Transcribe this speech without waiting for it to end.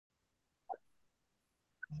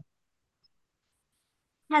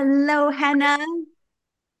Hello, Hannah.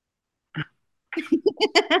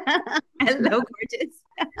 Hello, gorgeous.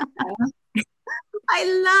 I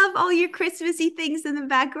love all your Christmassy things in the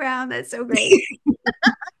background. That's so great.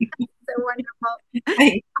 So wonderful.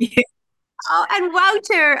 Thank you. Oh, and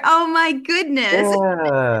Wouter. Oh my goodness.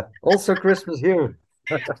 Yeah, also Christmas here.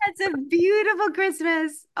 That's a beautiful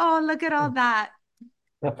Christmas. Oh, look at all that.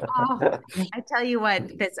 Oh, I tell you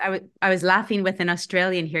what, this I was laughing with an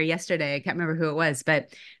Australian here yesterday. I can't remember who it was,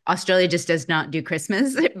 but Australia just does not do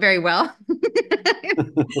Christmas very well.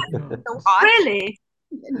 So hot. Really?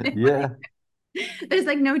 Yeah, There's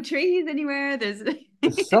like no trees anywhere. There's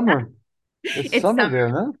it's summer. It's it's summer summer. there,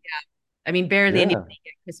 no? I mean, barely Yeah. anybody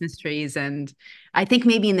get Christmas trees, and I think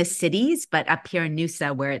maybe in the cities, but up here in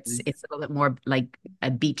Noosa, where it's a little bit more like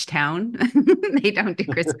a beach town, they don't do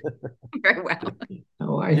Christmas very well.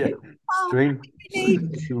 How are Yeah. you? Oh, Strange, hey.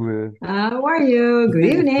 strange to How are you? Good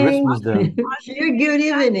think of evening. Christmas then. Good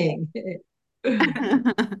evening.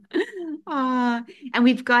 Uh, and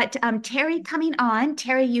we've got Terry coming on.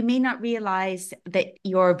 Terry, you may not realize that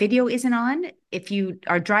your video isn't on. If you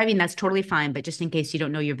are driving, that's totally fine. But just in case you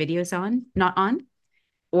don't know your video's on, not on,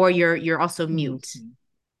 or you're also muted.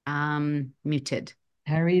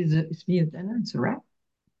 Harry's mute, and that's all right.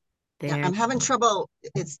 Yeah, There. I'm having trouble.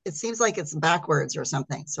 It seems like it's backwards or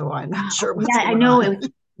something, so I'm not sure what's Yeah, I going know. on.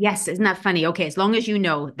 Yes, isn't that funny? Okay, as long as you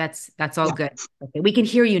know, that's all Yeah. good. Okay, we can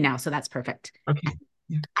hear you now, so that's perfect. Okay.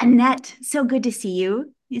 Yeah. Annette, so good to see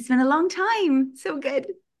you. It's been a long time. So good.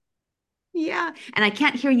 Yeah. And I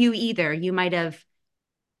can't hear you either. You might have,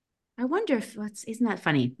 I wonder if what's, isn't that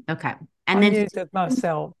funny? Okay. And I then muted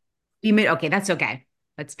myself. you made, okay, that's okay.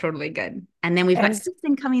 That's totally good. And then we've got And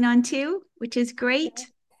Susan coming on too, which is great.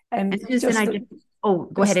 and And Susan, just I to, just, oh,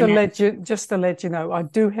 go ahead, Annette. just to let you know, I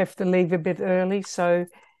do have to leave a bit early. So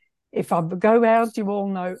if I go out, you all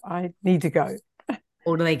know I need to go.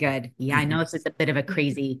 Totally good. Yeah, I know it's just a bit of a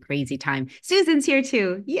crazy, crazy time. Susan's here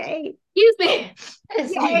too. Yay. Excuse me.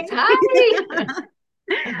 Yay. Hi.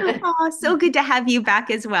 Oh, so good to have you back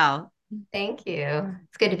as well. Thank you.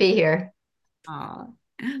 It's good to be here. Oh.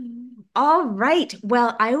 All right.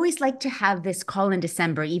 Well, I always like to have this call in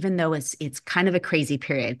December, even though it's kind of a crazy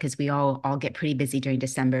period because we all get pretty busy during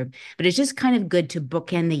December. But it's just kind of good to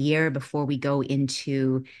bookend the year before we go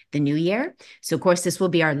into the new year. So, of course, this will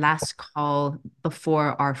be our last call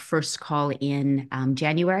before our first call in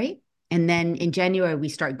January. And then in January, we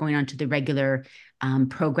start going on to the regular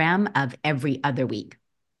program of every other week.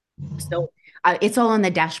 So it's all on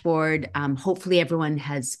the dashboard. Hopefully, everyone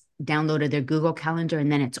has downloaded their Google Calendar,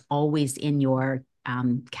 and then it's always in your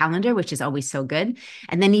calendar, which is always so good.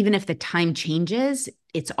 And then even if the time changes,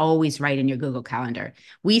 it's always right in your Google Calendar.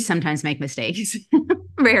 We sometimes make mistakes,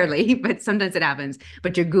 rarely, but sometimes it happens.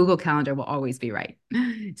 But your Google Calendar will always be right.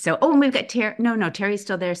 So, oh, and we've got Terry. No, Terry's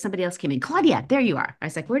still there. Somebody else came in. Claudia, there you are. I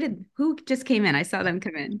was like, who just came in? I saw them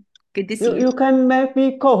come in. Good to see you. You can make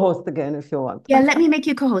me co-host again if you want. Yeah, let me make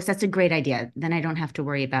you co-host. That's a great idea. Then I don't have to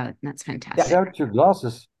worry about it. That's fantastic. Without your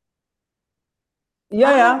glasses.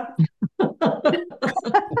 Yeah.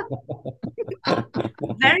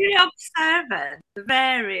 Very observant.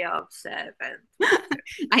 Very observant.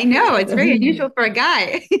 I know, it's very unusual for a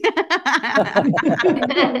guy.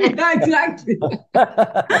 Exactly.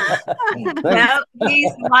 Well,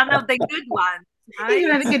 he's one of the good ones, He's right?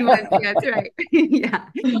 one of the good ones. Yeah, that's right. Yeah.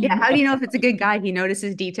 Yeah. How do you know if it's a good guy? He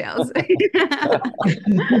notices details.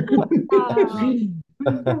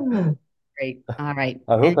 Oh, great. All right.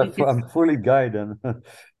 I hope And I'm fully guy then.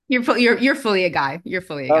 you're fully a guy. You're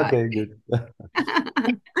fully a guy. Okay, good.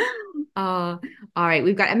 Oh, all right.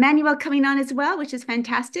 We've got Emmanuel coming on as well, which is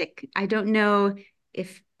fantastic. I don't know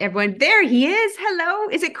if everyone there he is. Hello.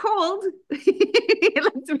 Is it cold? It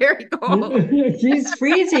looks very cold. He's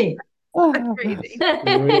freezing. That's crazy.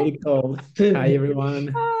 Really cold. Hi,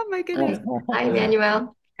 everyone. Oh my goodness. Hi,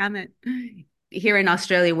 Emmanuel. Comment. Here in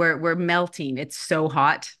Australia, we're melting. It's so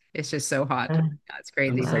hot. It's just so hot. It's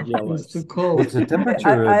crazy. I'm so It's jealous. too cold. What's the temperature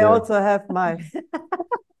I there? also have my.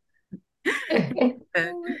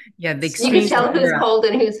 Yeah, the You can extremes tell of who's Europe. cold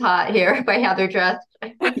and who's hot here by how they're dressed.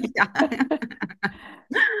 Yeah.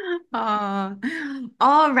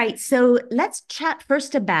 All right. So let's chat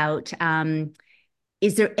first about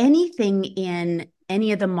is there anything in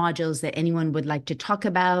any of the modules that anyone would like to talk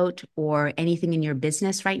about or anything in your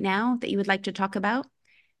business right now that you would like to talk about?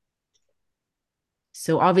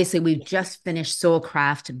 So obviously we've just finished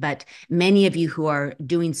Soulcraft, but many of you who are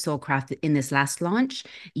doing Soulcraft in this last launch,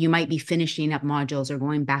 you might be finishing up modules or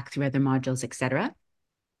going back through other modules, etc.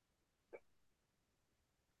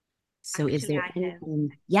 So is Actually, there I have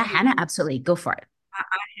anything? Yeah, Hannah, absolutely. Go for it. I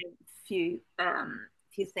have few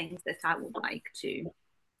things that I would like to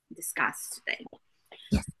discuss today.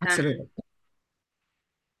 Yes, absolutely.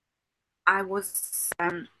 I was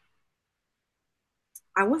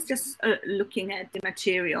just looking at the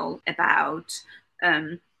material about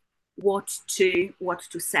what to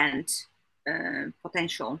send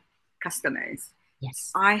potential customers.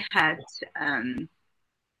 Yes. I had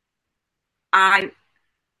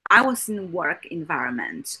I was in work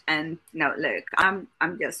environment, and look, I'm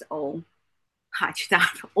just all hyped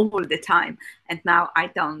up all the time, and now I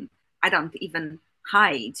don't even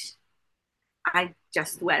hide. I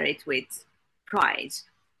just wear it with pride.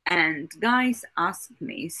 And guys asked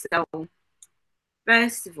me, so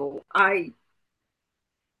first of all, I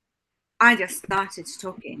just started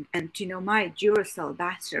talking, and my Duracell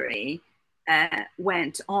battery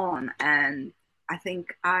went on, and I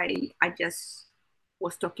think I just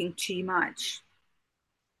was talking too much.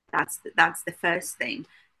 That's the first thing.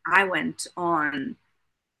 I went on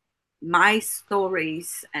my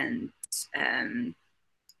stories and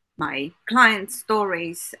my client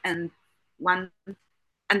stories, and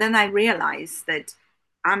then I realized that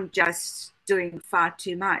I'm just doing far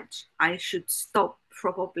too much. I should stop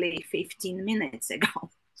probably 15 minutes ago.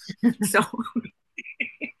 So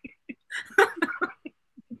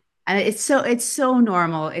it's so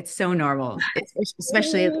normal. It's so normal. It's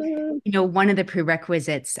especially, one of the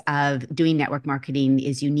prerequisites of doing network marketing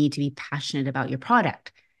is you need to be passionate about your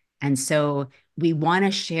product. And so we want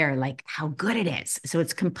to share like how good it is. So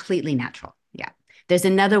it's completely natural. Yeah. There's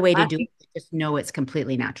another way to do it. Just know it's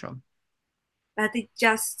completely natural. But it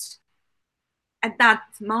just, at that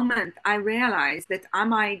moment, I realized that I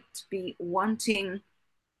might be wanting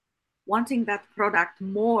that product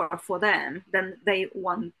more for them than they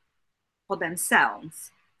want for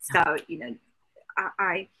themselves. So,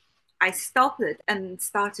 I stopped it and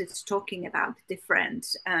started talking about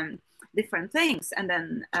different things, and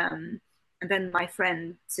then my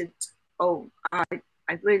friend said, "Oh,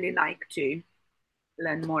 I'd really like to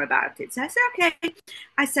learn more about it." So I said, "Okay,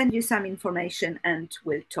 I send you some information and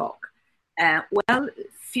we'll talk." Well, a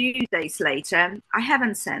few days later, I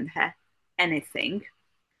haven't sent her anything.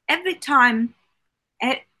 Every time,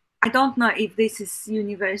 I don't know if this is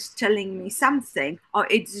universe telling me something, or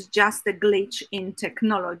it's just a glitch in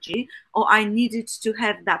technology, or I needed to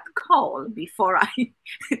have that call before I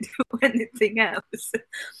do anything else.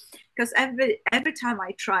 Because every time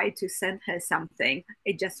I tried to send her something,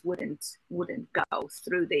 it just wouldn't go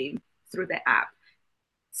through the app.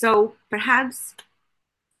 So perhaps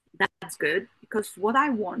that's good, because what I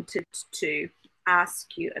wanted to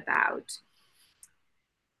ask you about,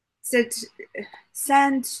 said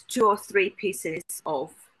send 2 or 3 pieces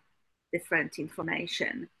of different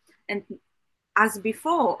information. And as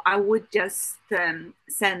before, I would just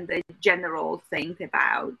send a general thing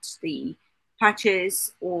about the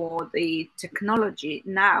patches or the technology.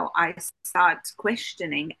 Now I start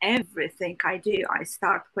questioning everything I do. I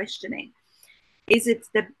start questioning, is it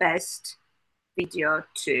the best video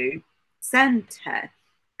to send her?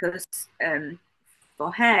 Because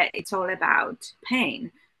for her, it's all about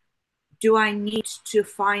pain. Do I need to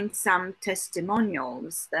find some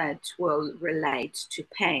testimonials that will relate to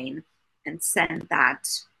pain and send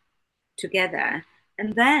that together?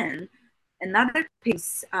 And then another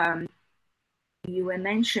piece, you were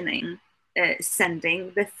mentioning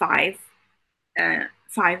sending the five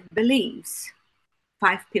beliefs,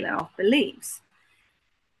 5 pillar of beliefs.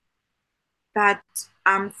 But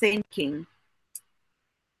I'm thinking,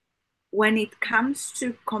 when it comes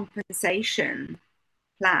to compensation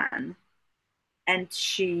plan, and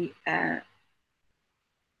she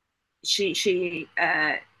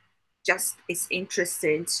just is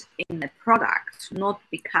interested in the product, not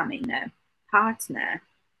becoming a partner,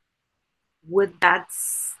 would that,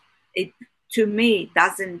 it to me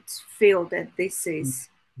doesn't feel that this is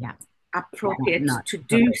appropriate to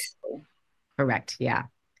do so. Correct. Yeah.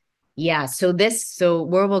 Yeah. So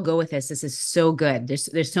where we'll go with this is so good.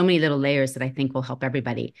 There's so many little layers that I think will help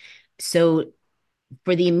everybody. So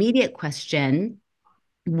for the immediate question,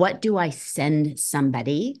 what do I send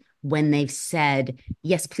somebody when they've said,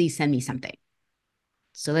 yes, please send me something?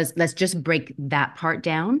 So let's just break that part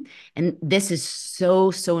down. And this is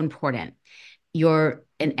so, so important.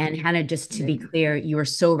 And Hannah, just to be clear, you are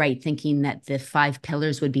so right thinking that the 5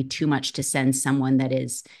 pillars would be too much to send someone that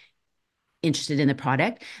is interested in the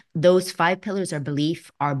product. Those 5 pillars of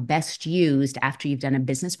belief are best used after you've done a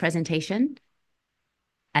business presentation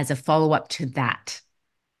as a follow-up to that.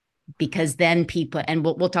 Because then people, and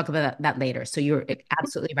we'll talk about that later. So you're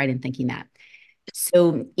absolutely right in thinking that.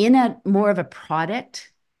 So in a more of a product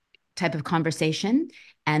type of conversation,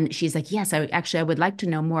 and she's like, yes, I would like to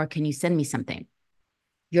know more. Can you send me something?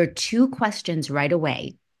 Your 2 questions right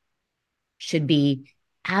away should be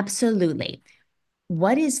absolutely.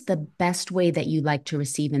 What is the best way that you like to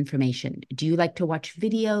receive information? Do you like to watch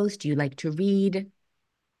videos? Do you like to read?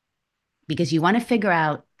 Because you want to figure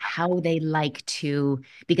out how they like to,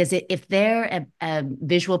 because if they're a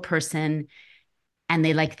visual person and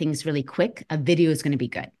they like things really quick, a video is going to be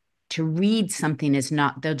good. To read something is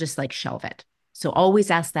not, they'll just like shelve it. So always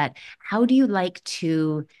ask that, how do you like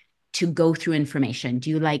to go through information? Do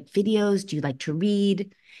you like videos? Do you like to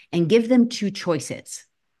read? And give them two choices.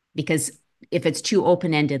 Because if it's too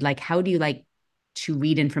open-ended, like how do you like to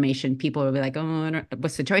read information? People will be like, oh,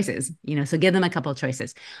 what's the choices? So give them a couple of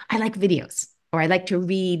choices. I like videos, or I like to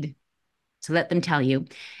read. So let them tell you.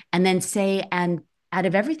 And then say, and out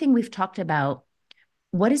of everything we've talked about,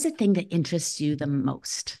 what is the thing that interests you the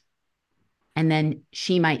most? And then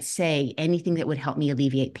she might say, anything that would help me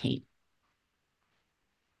alleviate pain.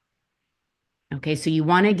 Okay, so you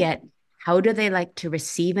want to get, how do they like to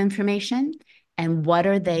receive information and what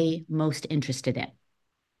are they most interested in?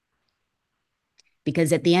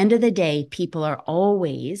 Because at the end of the day, people are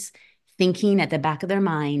always thinking at the back of their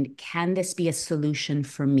mind, can this be a solution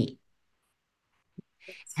for me?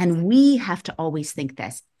 And we have to always think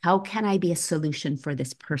this, how can I be a solution for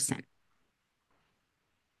this person?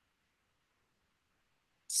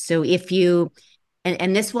 So if you,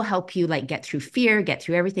 and this will help you like get through fear, get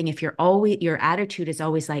through everything. If your attitude is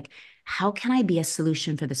always like, how can I be a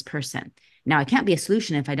solution for this person? Now, I can't be a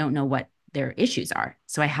solution if I don't know what their issues are.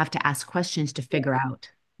 So I have to ask questions to figure out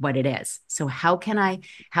what it is. So how can I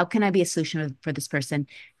be a solution for this person?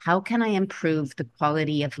 How can I improve the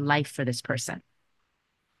quality of life for this person?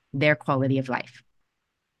 Their quality of life.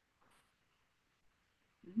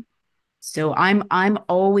 So I'm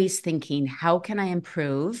always thinking, how can I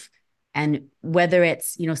improve? And whether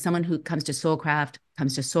it's, someone who comes to Soulcraft,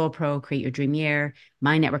 comes to Soul Pro, Create Your Dream Year,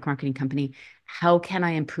 my network marketing company, how can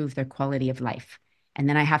I improve their quality of life? And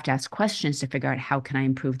then I have to ask questions to figure out how can I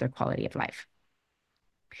improve their quality of life.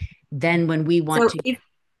 Then when we want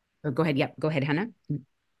go ahead. Yep. Go ahead, Hannah.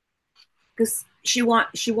 Because she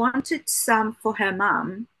wanted some for her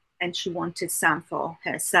mom and she wanted some for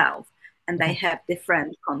herself, and they have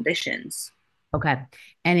different conditions. Okay.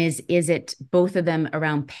 And is it both of them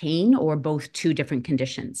around pain or both two different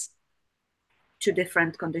conditions? Two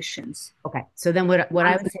different conditions. Okay. So then what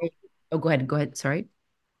I would say, oh, go ahead. Sorry.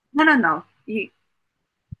 No.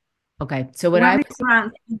 Okay. So what one is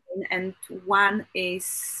around pain and one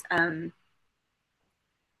is, I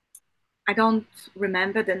don't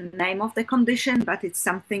remember the name of the condition, but it's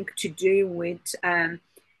something to do with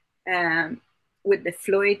the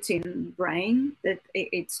fluid in brain, that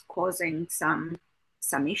it's causing some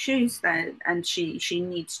issues, and she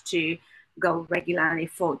needs to go regularly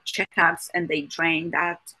for checkups, and they drain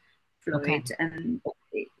that fluid, and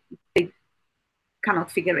they cannot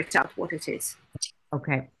figure it out what it is.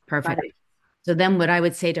 Okay, perfect. So then what I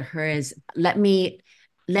would say to her is, I'll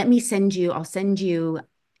send you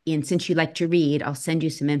in, since you like to read, I'll send you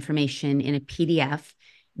some information in a PDF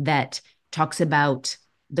that talks about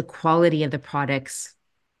the quality of the products,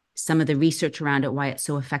 some of the research around it, why it's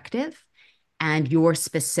so effective, and your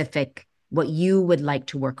specific, what you would like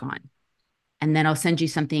to work on. And then I'll send you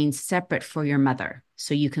something separate for your mother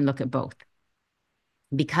so you can look at both.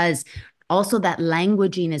 Because also that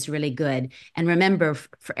languaging is really good. And remember,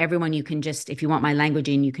 for everyone, you can just, if you want my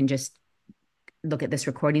languaging, you can just look at this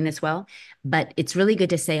recording as well. But it's really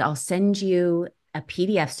good to say, I'll send you a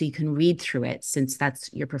PDF so you can read through it, since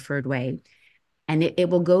that's your preferred way. And it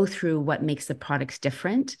will go through what makes the products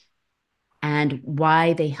different and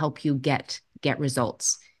why they help you get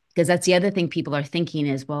results. Because that's the other thing people are thinking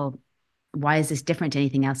is, well, why is this different to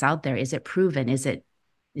anything else out there? Is it proven? Is it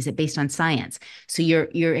based on science? So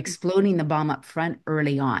you're exploding the bomb up front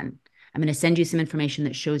early on. I'm going to send you some information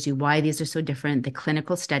that shows you why these are so different, the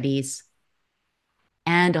clinical studies,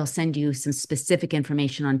 and I'll send you some specific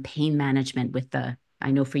information on pain management with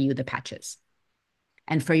I know for you, the patches.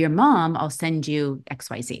 And for your mom, I'll send you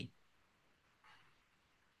XYZ.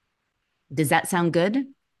 Does that sound good?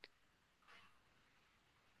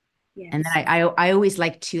 Yes. And then I always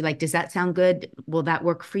like to, like, does that sound good? Will that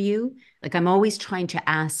work for you? Like, I'm always trying to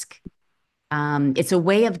ask, it's a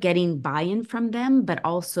way of getting buy-in from them, but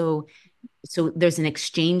also, so there's an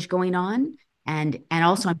exchange going on. And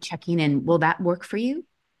also I'm checking in, will that work for you?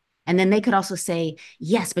 And then they could also say,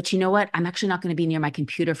 yes, but you know what? I'm actually not going to be near my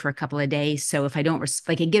computer for a couple of days. So if I don't,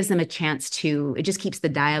 like, it gives them a chance to, it just keeps the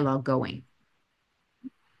dialogue going.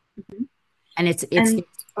 Mm-hmm. And it's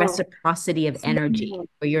reciprocity of energy,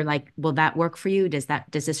 where you're like, will that work for you? Does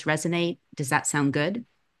this resonate? Does that sound good?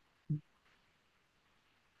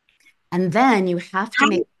 And then you have to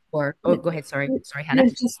make Or, oh, go ahead. Sorry, Hannah.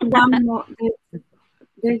 There's just one more.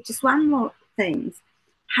 There's just one more thing.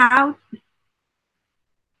 How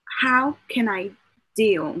can I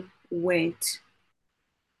deal with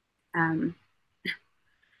um,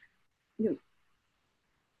 you know,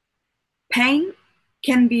 pain?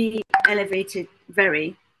 Can be elevated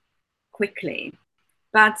very quickly,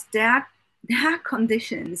 but there are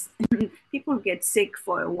conditions. People get sick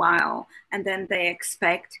for a while, and then they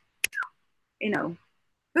expect,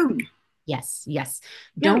 boom. Yes. Yeah.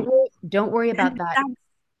 Don't worry about that.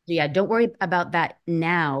 That's Yeah, don't worry about that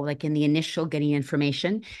now, like in the initial getting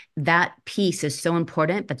information. That piece is so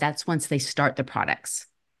important, but that's once they start the products.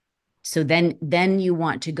 So then you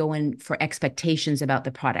want to go in for expectations about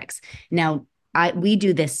the products. Now, I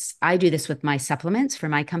do this with my supplements for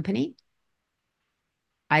my company.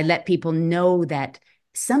 I let people know that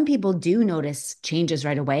some people do notice changes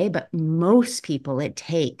right away, but most people, it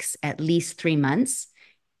takes at least 3 months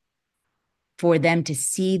for them to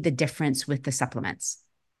see the difference with the supplements.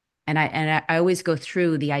 And I always go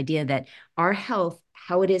through the idea that our health,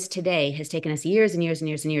 how it is today, has taken us years and years and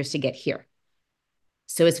years and years to get here.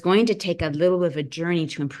 So it's going to take a little bit of a journey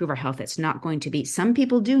to improve our health. It's not going to be, some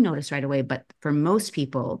people do notice right away, but for most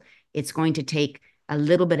people, it's going to take a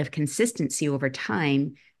little bit of consistency over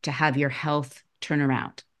time to have your health turn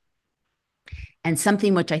around. And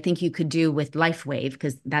something which I think you could do with LifeWave,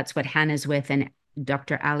 because that's what Hannah's with and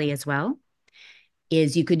Dr. Ali as well,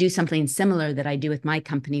 is you could do something similar that I do with my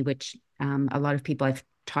company, which a lot of people I've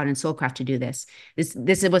taught in Soulcraft to do this.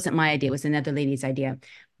 This wasn't my idea, it was another lady's idea,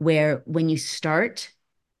 where when you start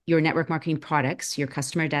your network marketing products, your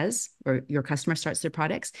customer does, or your customer starts their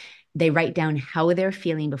products, they write down how they're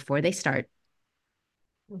feeling before they start,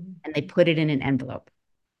 and they put it in an envelope.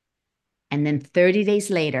 And then 30 days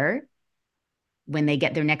later, when they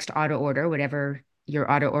get their next auto order, whatever your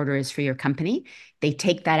auto order is for your company, they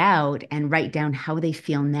take that out and write down how they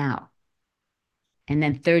feel now. And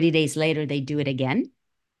then 30 days later, they do it again.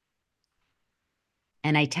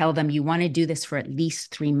 And I tell them, you want to do this for at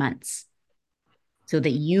least 3 months so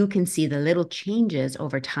that you can see the little changes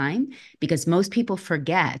over time, because most people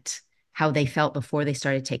forget how they felt before they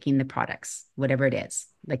started taking the products, whatever it is.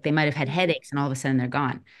 Like they might have had headaches and all of a sudden they're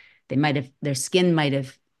gone. Their skin might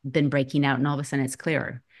have been breaking out and all of a sudden it's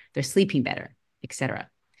clearer. They're sleeping better, etc.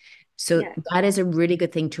 So that is a really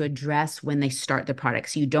good thing to address when they start the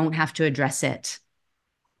products. You don't have to address it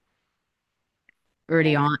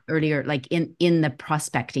earlier, like in the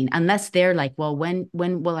prospecting, unless they're like, well, when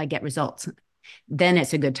will I get results? Then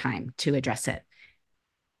it's a good time to address it.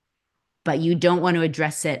 But you don't want to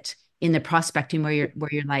address it in the prospecting where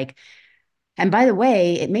you're like, and by the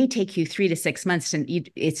way, it may take you 3 to 6 months and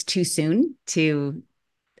it's too soon to.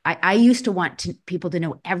 I used to want people to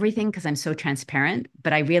know everything because I'm so transparent,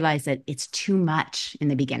 but I realized that it's too much in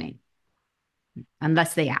the beginning,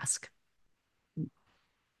 unless they ask.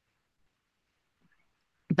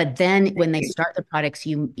 But then when they start the products,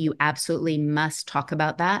 you absolutely must talk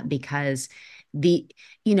about that, because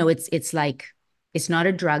it's like, it's not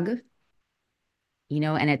a drug,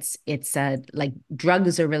 and it's like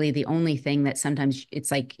drugs are really the only thing that sometimes it's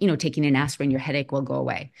like, taking an aspirin, your headache will go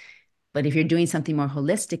away. But if you're doing something more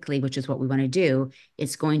holistically, which is what we want to do,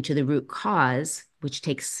 it's going to the root cause, which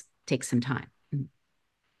takes some time.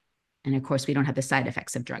 And of course, we don't have the side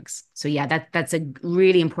effects of drugs. So yeah, that's a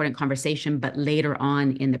really important conversation, but later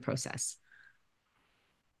on in the process.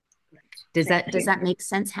 Does that make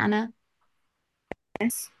sense, Hannah?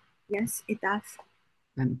 Yes, it does.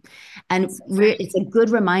 And it's a good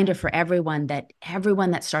reminder for everyone that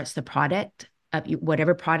starts the product,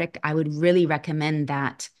 whatever product, I would really recommend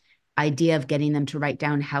that idea of getting them to write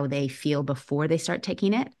down how they feel before they start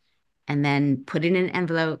taking it, and then put it in an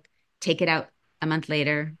envelope, take it out a month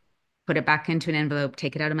later, put it back into an envelope,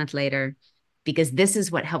 take it out a month later, because this is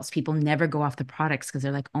what helps people never go off the products, because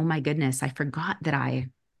they're like, oh my goodness, I forgot that I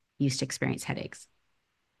used to experience headaches.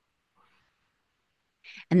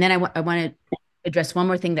 And then I want to address one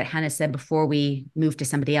more thing that Hannah said before we move to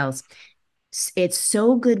somebody else. It's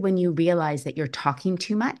so good when you realize that you're talking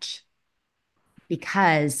too much,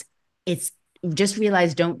 because it's just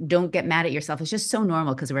realize, don't get mad at yourself. It's just so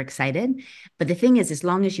normal because we're excited. But the thing is, as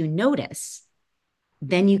long as you notice,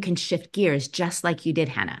 then you can shift gears just like you did,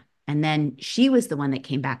 Hannah. And then she was the one that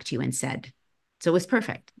came back to you and said, so it was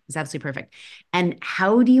perfect. It was absolutely perfect. And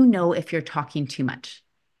how do you know if you're talking too much?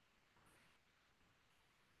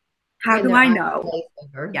 How do I know?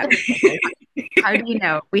 Yeah. How do you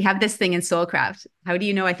know? We have this thing in Soulcraft. How do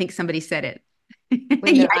you know? I think somebody said it.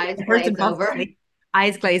 When their eyes glaze over.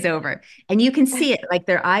 Eyes glaze over. And you can see it, like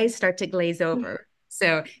their eyes start to glaze over.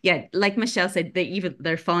 So yeah, like Michelle said,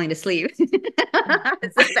 they're falling asleep. So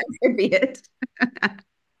that could be it.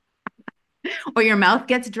 Or your mouth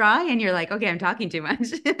gets dry and you're like, okay, I'm talking too much.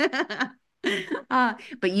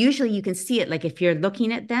 But usually you can see it, like if you're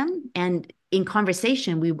looking at them, and in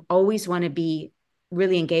conversation, we always want to be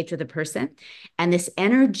really engaged with a person. And this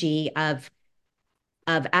energy of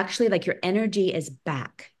actually, like, your energy is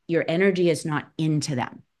back. Your energy is not into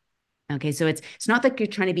them. Okay. So it's not like you're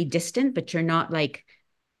trying to be distant, but you're not like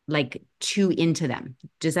too into them.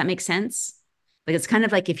 Does that make sense? Like, it's kind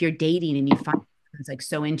of like if you're dating and you find it's like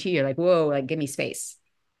so into you, you're like, whoa, like, give me space.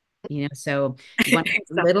 So you want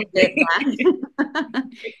a little bit back.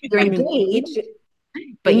 You're I mean, engaged,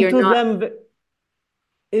 but you're into not.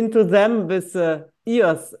 them with the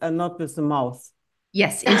ears and not with the mouth.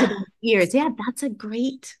 Yes, into the ears. Yeah, that's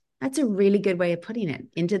a really good way of putting it.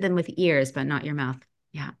 Into them with ears, but not your mouth.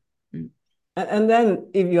 Yeah. Mm. And then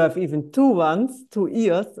if you have even two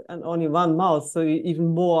ears and only one mouth, so you even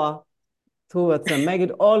more towards them. Make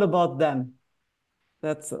it all about them.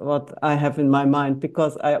 That's what I have in my mind,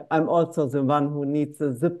 because I'm also the one who needs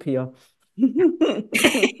a zip here.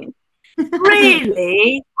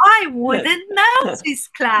 Really? I wouldn't notice,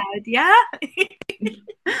 Claudia.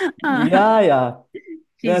 Yeah.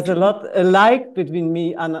 There's a lot alike between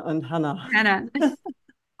me and Hannah. Hannah,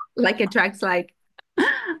 like attracts like.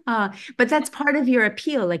 But that's part of your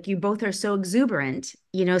appeal. Like, you both are so exuberant,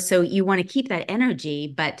 so you want to keep that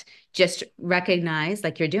energy, but just recognize,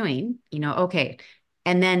 like you're doing, okay.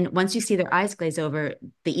 And then once you see their eyes glaze over,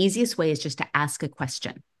 the easiest way is just to ask a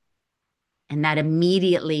question. And that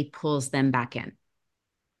immediately pulls them back in.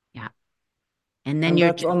 Yeah. And then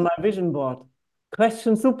that's on my vision board.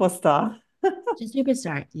 Question superstar. Just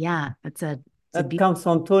superstar. Yeah. That comes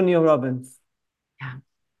from Tony Robbins. Yeah.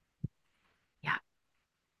 Yeah.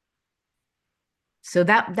 So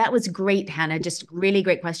that was great, Hannah. Just really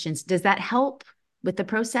great questions. Does that help with the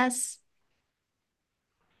process?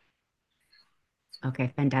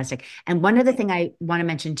 Okay, fantastic. And one other thing I want to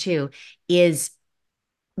mention too is,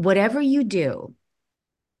 whatever you do,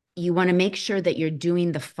 you want to make sure that you're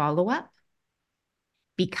doing the follow-up,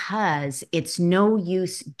 because it's no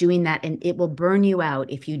use doing that, and it will burn you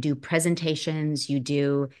out if you do presentations, you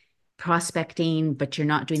do prospecting, but you're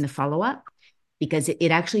not doing the follow-up, because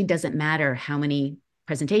it actually doesn't matter how many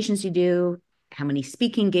presentations you do, how many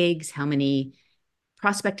speaking gigs, how many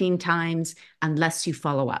prospecting times, unless you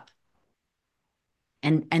follow up.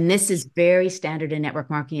 And this is very standard in network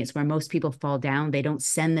marketing. It's where most people fall down. They don't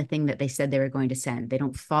send the thing that they said they were going to send. They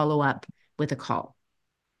don't follow up with a call.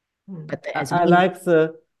 But I like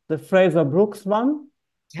the Fraser Brooks one.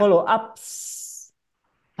 Yeah. Follow-ups.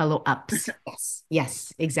 Follow-ups.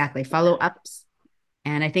 Yes, exactly. Follow-ups.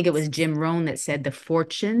 And I think it was Jim Rohn that said the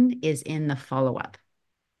fortune is in the follow-up.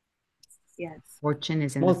 Yes. Fortune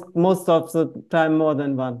is in most of the time, more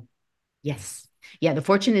than one. Yes. Yeah, the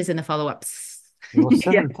fortune is in the follow-ups. It was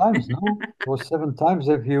 7 times, no? It was 7 times.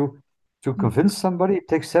 If you to convince somebody, it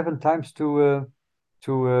takes 7 times to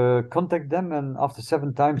contact them, and after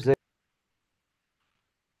 7 times they.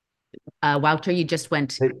 Wouter, you just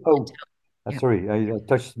went. Sorry, I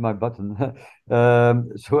touched my button.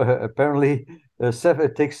 So apparently,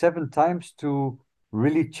 it takes 7 times to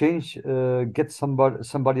really change, get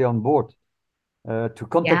somebody on board, to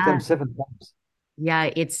contact them 7 times. Yeah,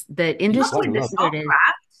 it's the industry standard is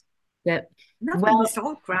that. Well,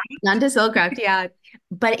 not to Soulcraft, yeah,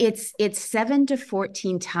 but it's 7 to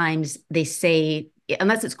 14 times. They say,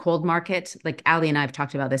 unless it's cold market, like Ali and I have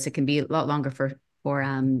talked about this, it can be a lot longer for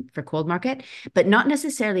cold market, but not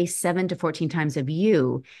necessarily 7 to 14 times of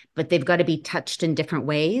you, but they've got to be touched in different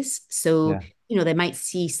ways. So, they might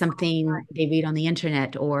see something they read on the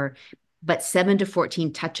internet, but 7 to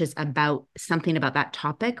 14 touches about something about that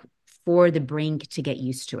topic for the brain to get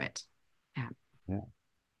used to it. Yeah.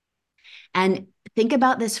 And think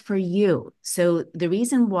about this for you. So the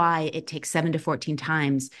reason why it takes 7 to 14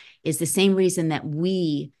 times is the same reason that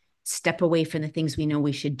we step away from the things we know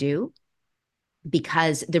we should do.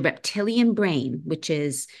 Because the reptilian brain,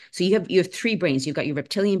 so you have 3 brains. You've got your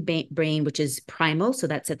reptilian brain, which is primal. So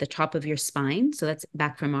that's at the top of your spine. So that's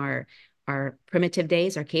back from our primitive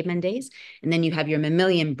days, our caveman days. And then you have your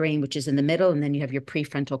mammalian brain, which is in the middle. And then you have your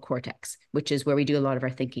prefrontal cortex, which is where we do a lot of our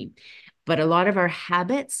thinking. But a lot of our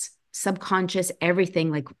habits, subconscious,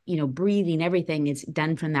 everything, like, breathing, everything is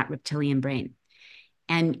done from that reptilian brain.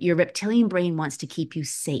 And your reptilian brain wants to keep you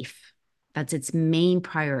safe. That's its main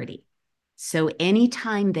priority. So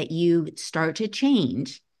anytime that you start to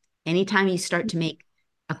change, anytime you start to make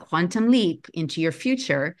a quantum leap into your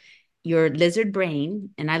future, your lizard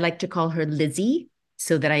brain, and I like to call her Lizzie,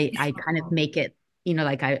 so that I kind of make it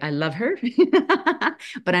like I love her,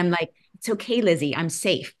 but I'm like, it's okay, Lizzie, I'm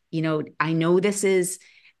safe. I know this is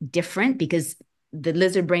different because the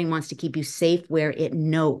lizard brain wants to keep you safe where it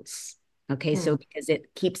knows. Okay, so because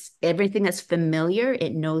it keeps everything that's familiar,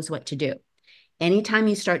 it knows what to do. Anytime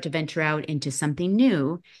you start to venture out into something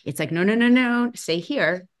new, it's like, no, no, no, no, stay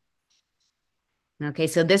here. Okay,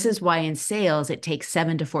 so this is why in sales it takes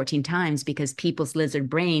 7 to 14 times because people's lizard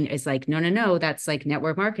brain is like, no, no, no, that's like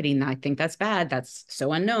network marketing. I think that's bad. That's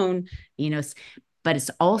so unknown, but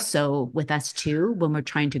it's also with us too, when we're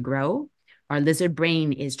trying to grow, our lizard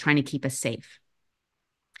brain is trying to keep us safe.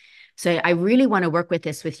 So I really want to work with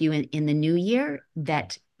this with you in the new year,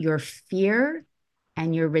 that your fear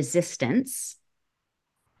and your resistance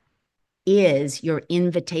is your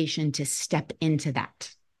invitation to step into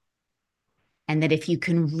that. And that if you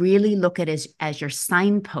can really look at it as your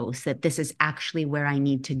signpost, that this is actually where I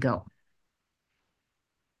need to go.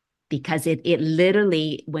 Because it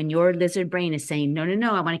literally, when your lizard brain is saying, no, no,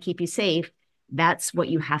 no, I want to keep you safe, that's what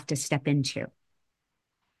you have to step into.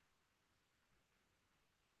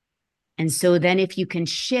 And so then if you can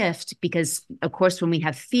shift, because of course, when we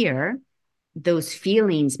have fear, those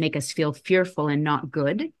feelings make us feel fearful and not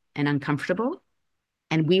good and uncomfortable.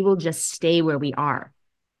 And we will just stay where we are.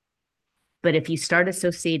 But if you start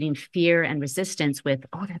associating fear and resistance with,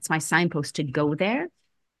 oh, that's my signpost to go there,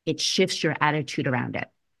 it shifts your attitude around it.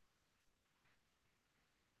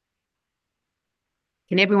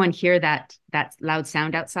 Can everyone hear that loud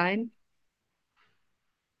sound outside?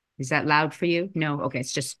 Is that loud for you? No. Okay,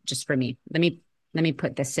 it's just for me. Let me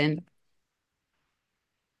put this in.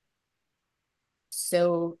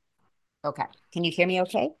 So, okay. Can you hear me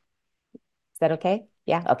okay? Is that okay?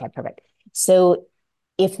 Yeah. Okay, perfect. So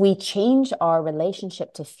if we change our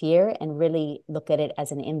relationship to fear and really look at it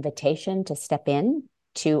as an invitation to step in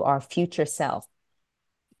to our future self,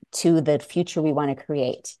 to the future we want to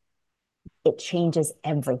create, it changes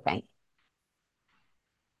everything.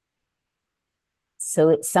 So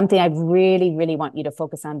it's something I really, really want you to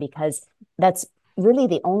focus on, because that's really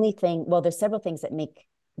the only thing. Well, there's several things that make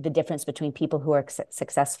the difference between people who are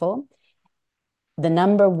successful. The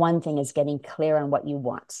number one thing is getting clear on what you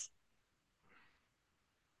want.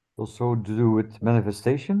 Also to do with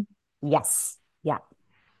manifestation? Yes. Yeah.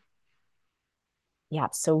 Yeah.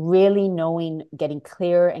 So really knowing, getting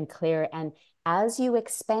clearer and clearer. And as you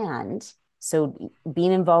expand, so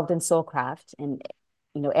being involved in Soulcraft and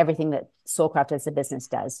everything that Soulcraft as a business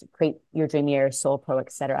does, create your dream year, Soul Pro,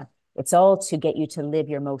 etc. It's all to get you to live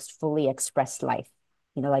your most fully expressed life.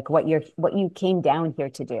 Like what you came down here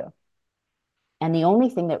to do. And the only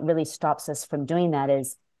thing that really stops us from doing that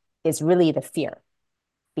is really the fear.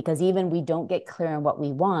 Because even we don't get clear on what we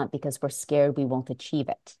want because we're scared we won't achieve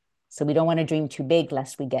it. So we don't want to dream too big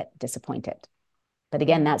lest we get disappointed. But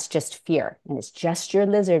again, that's just fear, and it's just your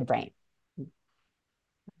lizard brain.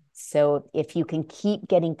 So if you can keep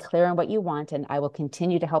getting clear on what you want, and I will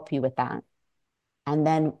continue to help you with that. And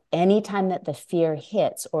then anytime that the fear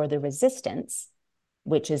hits or the resistance,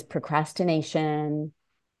 which is procrastination,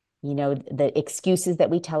 the excuses that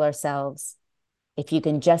we tell ourselves, if you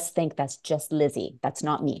can just think that's just Lizzie, that's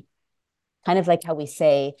not me. Kind of like how we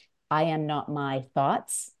say, I am not my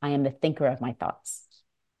thoughts, I am the thinker of my thoughts.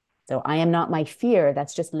 So I am not my fear,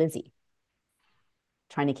 that's just Lizzie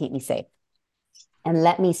trying to keep me safe. And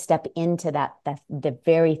let me step into that the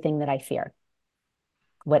very thing that I fear,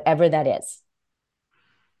 whatever that is.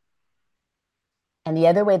 And the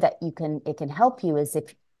other way that it can help you is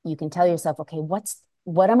if you can tell yourself, okay,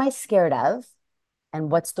 what am I scared of?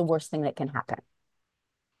 And what's the worst thing that can happen?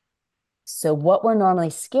 So what we're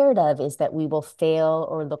normally scared of is that we will fail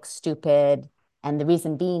or look stupid. And the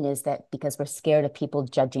reason being is that because we're scared of people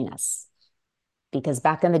judging us. Because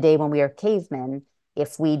back in the day when we were cavemen,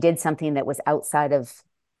 if we did something that was outside of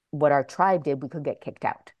what our tribe did, we could get kicked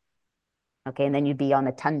out. Okay, and then you'd be on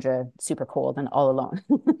the tundra, super cold and all alone.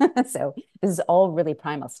 So this is all really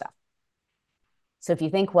primal stuff. So if you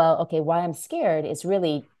think, well, okay, why I'm scared is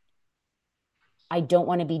really, I don't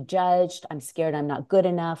want to be judged. I'm scared I'm not good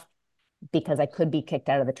enough because I could be kicked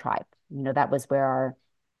out of the tribe. That was where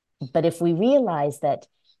but if we realize that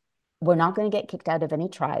we're not going to get kicked out of any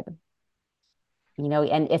tribe,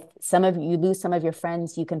 and if you lose some of your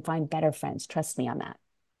friends, you can find better friends. Trust me on that.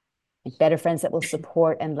 Like better friends that will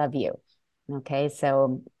support and love you. Okay.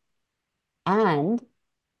 So, and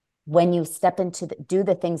when you step into do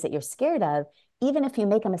the things that you're scared of, even if you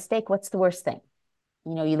make a mistake, what's the worst thing?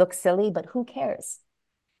 You look silly, but who cares?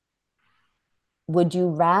 Would you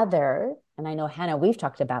rather, and I know, Hannah, we've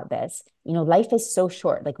talked about this, life is so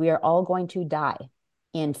short. Like we are all going to die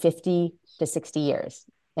in 50 to 60 years.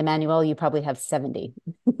 Emmanuel, you probably have 70.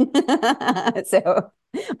 So,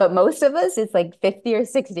 but most of us, it's like 50 or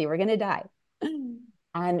 60. We're going to die.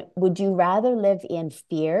 And would you rather live in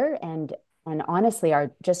fear and honestly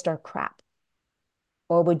our crap?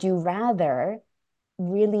 Or would you rather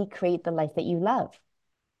really create the life that you love?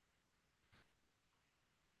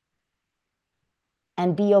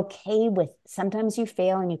 And be okay with sometimes you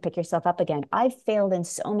fail and you pick yourself up again. I've failed in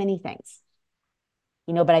so many things,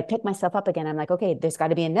 but I pick myself up again. I'm like, okay, there's got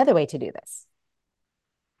to be another way to do this.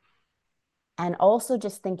 And also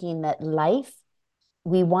just thinking that life,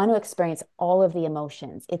 we want to experience all of the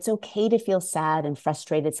emotions. It's okay to feel sad and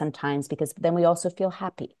frustrated sometimes because then we also feel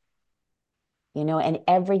happy, and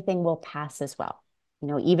everything will pass as well.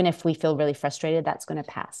 Even if we feel really frustrated, that's going to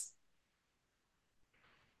pass.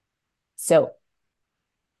 So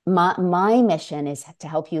my mission is to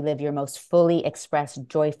help you live your most fully expressed,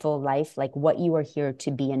 joyful life, like what you are here to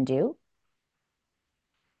be and do.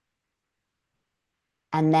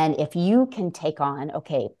 And then if you can take on,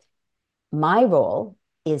 okay, my role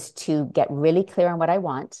is to get really clear on what I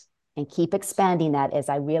want and keep expanding that as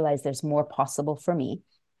I realize there's more possible for me.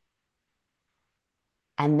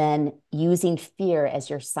 And then using fear as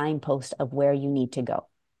your signpost of where you need to go.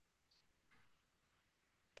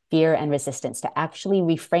 Fear and resistance, to actually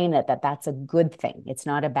reframe it that that's a good thing. It's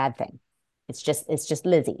not a bad thing. It's just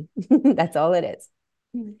Lizzie. That's all it is.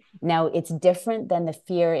 Now, it's different than the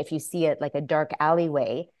fear if you see it like a dark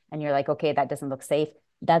alleyway and you're like, okay, that doesn't look safe.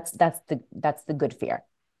 That's the good fear.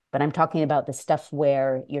 But I'm talking about the stuff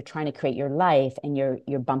where you're trying to create your life and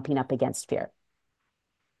you're bumping up against fear.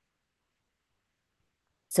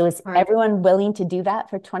 So is everyone willing to do that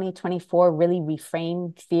for 2024? Really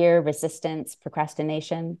reframe fear, resistance,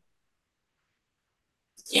 procrastination?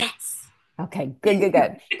 Yes. Okay, good.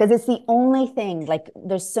 Because it's the only thing, like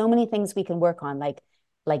there's so many things we can work on, like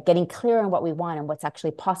getting clear on what we want and what's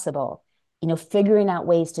actually possible, figuring out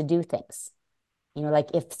ways to do things.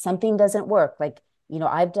 Like if something doesn't work, like,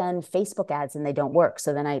 I've done Facebook ads and they don't work.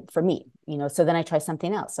 So then so then I try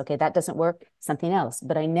something else. Okay, that doesn't work, something else.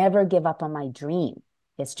 But I never give up on my dream.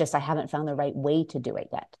 It's just I haven't found the right way to do it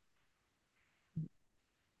yet.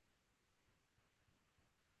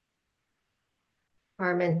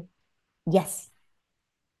 Carmen, Yes.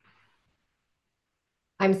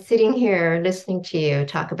 I'm sitting here listening to you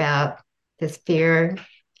talk about this fear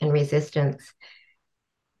and resistance,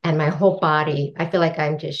 and my whole body, I feel like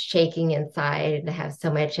I'm just shaking inside and I have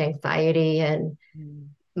so much anxiety, and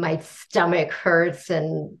my stomach hurts,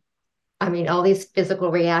 and I mean, all these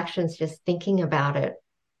physical reactions just thinking about it.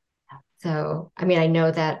 So, I mean, I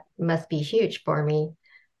know that must be huge for me.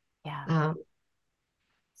 Yeah.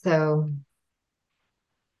 So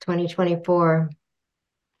 2024.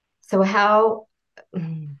 So how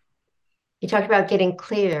you talked about getting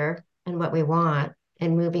clear on what we want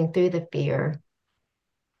and moving through the fear.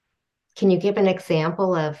 Can you give an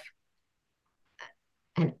example of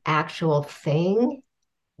an actual thing?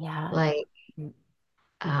 Yeah. Like,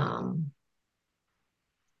 um,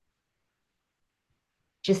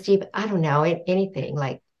 just even, I don't know, anything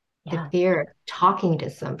like the Yeah. fear of talking to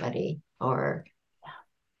somebody, or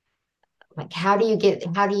like, how do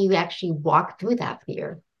you actually walk through that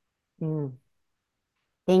fear? Mm.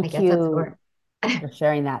 I Thank guess that's you for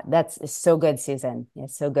sharing that. That's so good, Susan.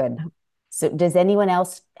 It's so good. So does anyone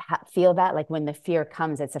else feel that? Like when the fear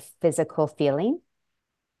comes, it's a physical feeling?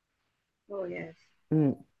 Oh, yes.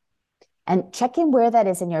 Mm. And check in where that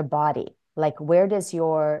is in your body. Like where does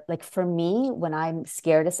like for me, when I'm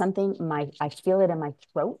scared of something, I feel it in my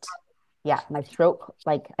throat. Yeah, my throat,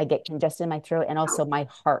 like I get congested in my throat, and also my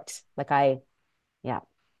heart. Yeah.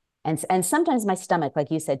 And sometimes my stomach,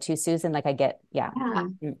 like you said too, Susan, like I get, yeah. yeah.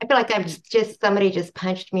 I feel like somebody just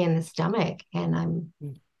punched me in the stomach, and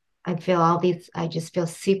I feel all these, I just feel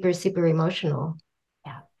super, super emotional.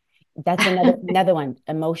 Yeah. That's another one.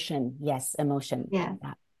 Emotion. Yes, emotion. Yeah.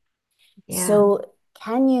 Yeah. Yeah. So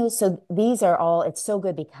these are all, it's so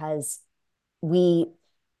good because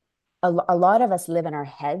a lot of us live in our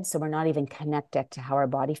heads, so we're not even connected to how our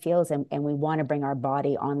body feels, and we want to bring our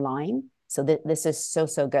body online. So this is so,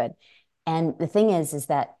 so good. And the thing is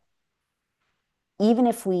that even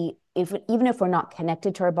if we're not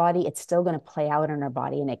connected to our body, it's still going to play out in our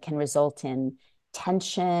body, and it can result in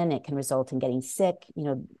tension. It can result in getting sick.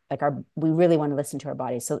 We really want to listen to our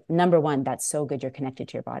body. So number one, that's so good. You're connected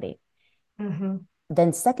to your body. Mm-hmm.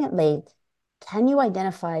 Then secondly, can you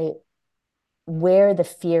identify where the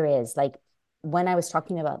fear is? Like when I was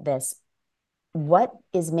talking about this, what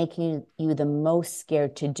is making you the most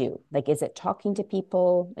scared to do? Like, is it talking to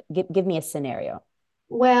people? Give me a scenario.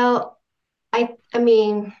 Well, I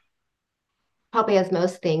mean, probably as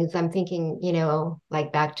most things, I'm thinking,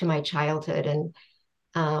 like back to my childhood. And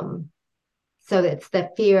so it's the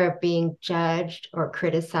fear of being judged or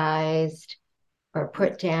criticized or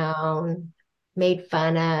put down, made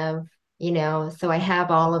fun of, so I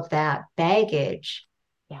have all of that baggage.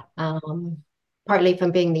 Yeah. Partly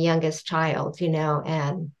from being the youngest child,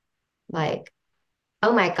 and like,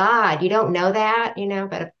 oh my God, you don't know that,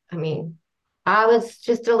 but I mean, I was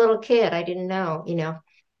just a little kid. I didn't know,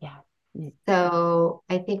 Yeah. So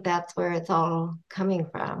I think that's where it's all coming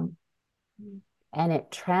from. And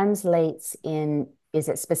it translates in, is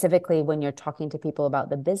it specifically when you're talking to people about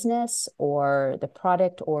the business or the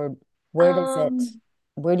product, or where does it,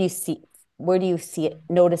 where do you see, it,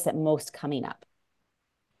 notice it most coming up?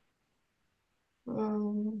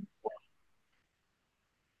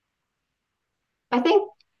 I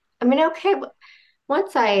think, okay,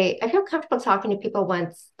 once I feel comfortable talking to people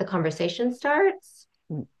once the conversation starts,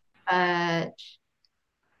 but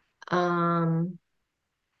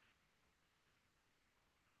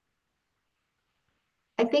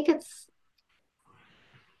I think it's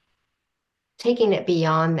taking it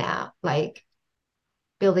beyond that, like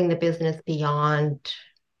building the business beyond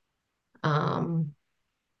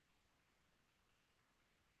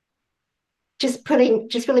just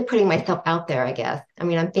really putting myself out there, I guess. I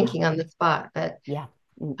mean, I'm thinking on the spot, but yeah,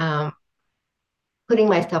 putting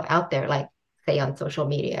myself out there, like say on social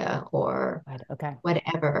media or okay,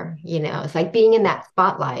 whatever, it's like being in that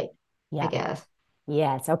spotlight, I guess.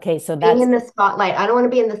 Yes. Okay. So being that's in the spotlight. I don't want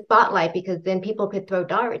to be in the spotlight because then people could throw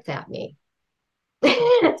darts at me.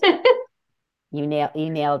 you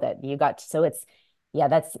nailed it. You got, so it's, yeah,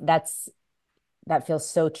 that feels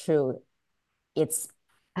so true. It's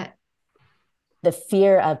the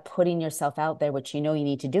fear of putting yourself out there, which you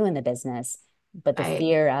need to do in the business, but the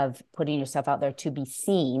fear of putting yourself out there to be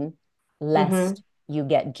seen, lest you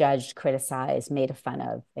get judged, criticized, made fun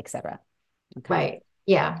of, etc. Okay. Right.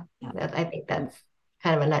 Yeah. I think that's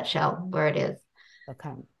kind of a nutshell where it is.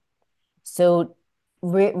 Okay. So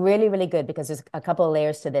really, really good, because there's a couple of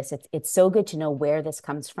layers to this. It's so good to know where this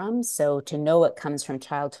comes from. So to know it comes from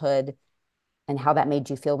childhood and how that made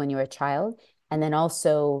you feel when you were a child, and then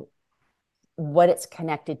also what it's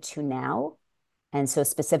connected to now. And so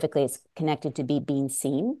specifically, it's connected to being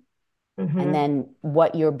seen. And then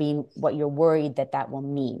what you're worried that will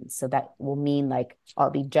mean. So that will mean like,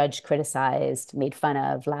 I'll be judged, criticized, made fun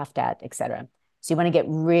of, laughed at, etc. So you want to get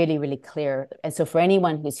really, really clear. And so for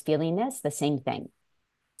anyone who's feeling this, the same thing.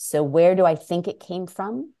 So where do I think it came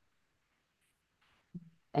from?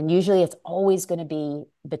 And usually it's always going to be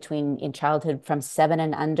in childhood from 7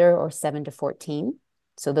 and under, or 7 to 14.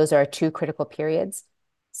 So those are our two critical periods.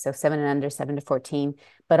 So 7 and under, 7 to 14,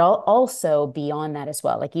 but also beyond that as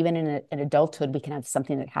well. Like even in adulthood, we can have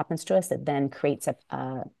something that happens to us that then creates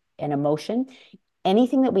an emotion.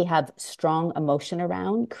 Anything that we have strong emotion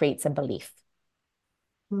around creates a belief.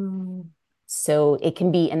 So it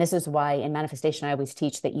can be, and this is why in manifestation, I always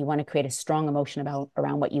teach that you want to create a strong emotion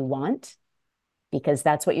around what you want, because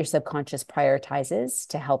that's what your subconscious prioritizes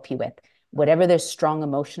to help you with. Whatever there's strong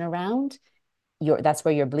emotion around, that's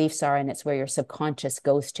where your beliefs are, and it's where your subconscious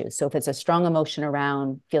goes to. So if it's a strong emotion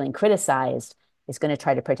around feeling criticized, it's going to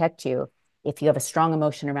try to protect you. If you have a strong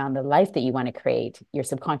emotion around the life that you want to create, your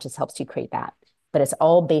subconscious helps you create that. But it's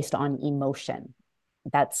all based on emotion.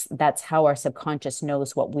 That's how our subconscious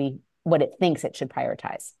knows what it thinks it should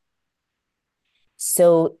prioritize.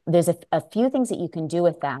 So there's a few things that you can do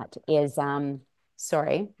with that is,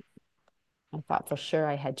 sorry, I thought for sure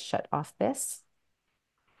I had shut off this.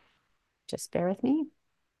 Just bear with me.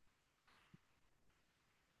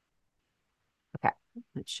 Okay,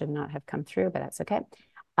 it should not have come through, but that's okay.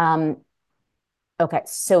 Okay,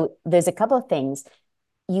 so there's a couple of things.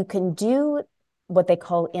 You can do what they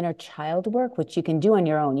call inner child work, which you can do on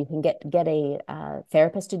your own. You can get a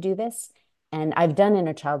therapist to do this. And I've done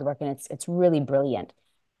inner child work, and it's really brilliant.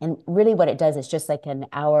 And really what it does is just like an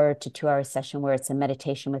hour to 2 hour session where it's a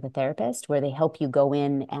meditation with a therapist, where they help you go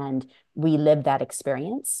in and relive that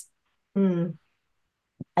experience. An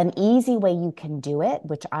easy way you can do it,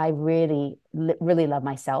 which I really, really love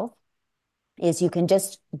myself, is you can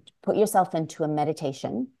just put yourself into a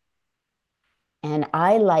meditation. And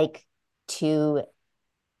I like to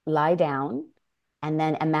lie down and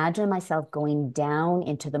then imagine myself going down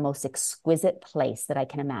into the most exquisite place that I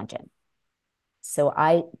can imagine. So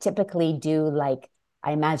I typically do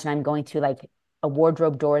I imagine I'm going through like a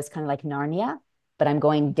wardrobe door is kind of like Narnia, but I'm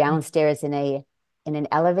going downstairs in an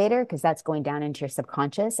elevator, because that's going down into your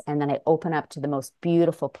subconscious. And then I open up to the most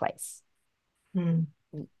beautiful place.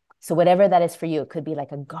 So whatever that is for you, it could be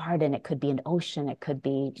like a garden, it could be an ocean, it could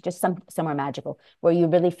be just somewhere magical where you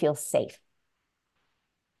really feel safe.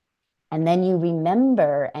 And then you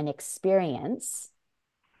remember an experience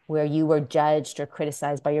where you were judged or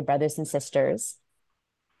criticized by your brothers and sisters.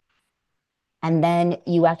 And then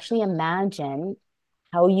you actually imagine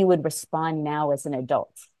how you would respond now as an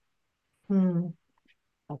adult.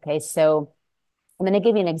 Okay, so I'm going to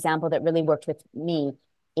give you an example that really worked with me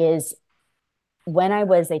is when I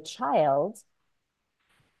was a child,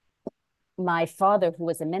 my father, who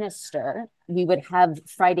was a minister, we would have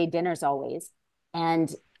Friday dinners always.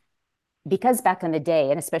 And because back in the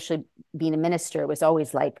day, and especially being a minister, it was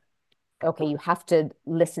always like, okay, you have to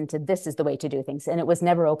listen to this is the way to do things. And it was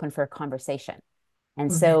never open for a conversation.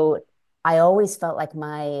 And so I always felt like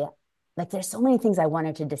there's so many things I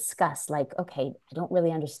wanted to discuss. Like, okay, I don't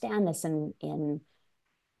really understand this in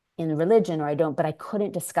religion, or I don't, but I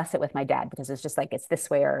couldn't discuss it with my dad because it's just like, it's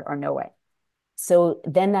this way or no way. So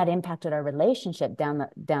then that impacted our relationship down,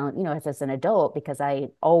 as an adult, because I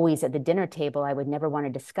always at the dinner table, I would never want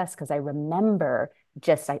to discuss because I remember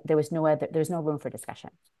there was no room for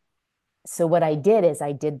discussion. So what I did is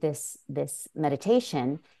I did this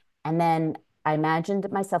meditation, and then I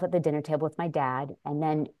imagined myself at the dinner table with my dad. And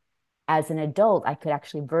then as an adult, I could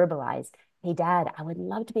actually verbalize, hey, Dad, I would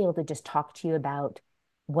love to be able to just talk to you about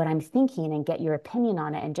what I'm thinking and get your opinion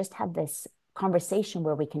on it and just have this conversation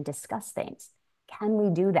where we can discuss things. Can we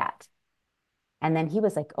do that? And then he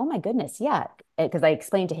was like, oh my goodness, yeah. Because I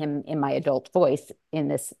explained to him in my adult voice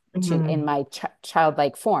in my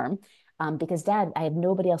childlike form, because Dad, I have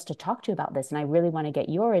nobody else to talk to about this. And I really want to get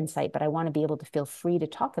your insight, but I want to be able to feel free to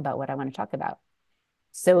talk about what I want to talk about.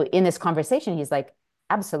 So in this conversation, he's like,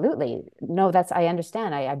 absolutely. No, I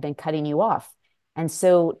understand. I've been cutting you off. And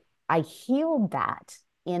so I healed that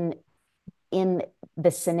in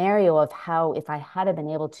the scenario of how, if I had been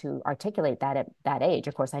able to articulate that at that age,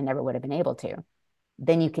 of course, I never would have been able to,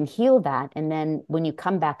 then you can heal that. And then when you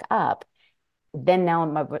come back up, then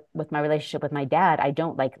now with my relationship with my dad, I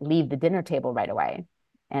don't like leave the dinner table right away.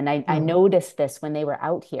 And I noticed this when they were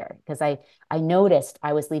out here, because I noticed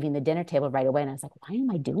I was leaving the dinner table right away. And I was like, why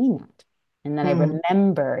am I doing that? And then I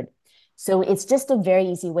remembered. So it's just a very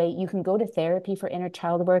easy way. You can go to therapy for inner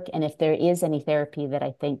child work. And if there is any therapy that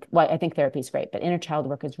I think therapy is great, but inner child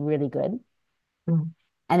work is really good.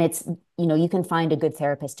 And it's, you can find a good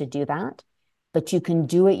therapist to do that, but you can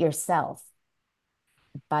do it yourself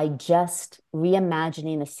by just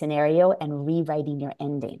reimagining a scenario and rewriting your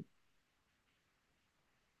ending.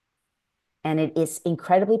 And it is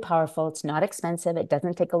incredibly powerful. It's not expensive. It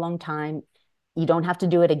doesn't take a long time. You don't have to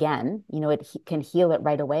do it again. It can heal it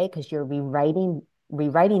right away because you're rewriting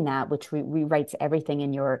that, which rewrites everything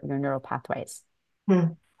in your neural pathways.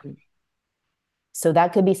 So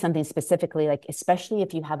that could be something specifically, like, especially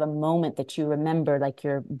if you have a moment that you remember, like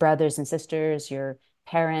your brothers and sisters, your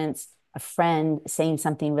parents, a friend saying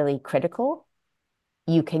something really critical,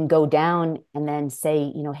 you can go down and then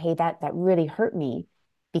say, hey, that really hurt me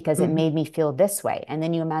because it made me feel this way. And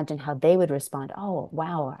then you imagine how they would respond. Oh,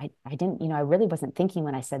 wow, I didn't, I really wasn't thinking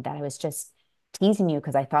when I said that. I was just teasing you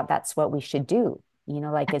because I thought that's what we should do.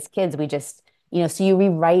 Like as kids, we just, so you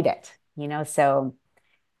rewrite it,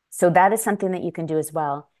 so that is something that you can do as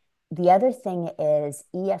well. The other thing is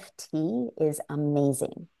EFT is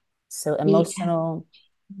amazing. So emotional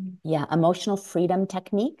freedom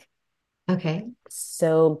technique. Okay.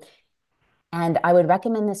 So, and I would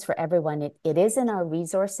recommend this for everyone. It is in our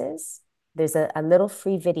resources. There's a little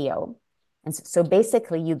free video. And so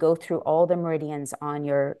basically you go through all the meridians on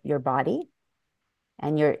your body,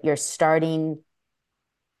 and you're starting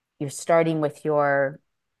with your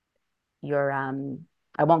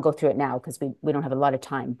I won't go through it now because we don't have a lot of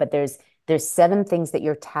time, but there's 7 things that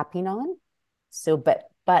you're tapping on. So, but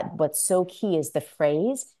what's so key is the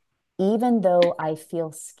phrase, even though I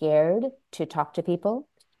feel scared to talk to people,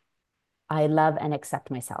 I love and accept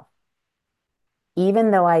myself.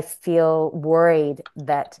 Even though I feel worried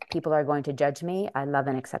that people are going to judge me, I love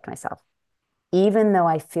and accept myself. Even though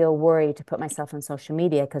I feel worried to put myself on social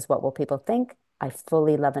media because what will people think, I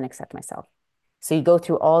fully love and accept myself. So you go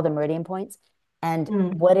through all the meridian points,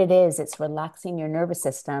 and what it is, it's relaxing your nervous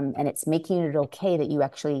system, and it's making it okay that you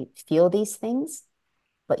actually feel these things,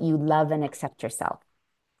 but you love and accept yourself.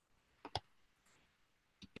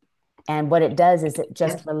 And what it does is it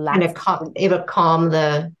just relaxes. It will calm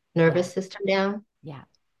the nervous system down. Yeah.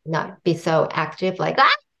 Not be so active, like,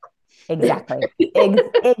 ah! Exactly.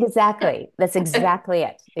 Exactly. That's exactly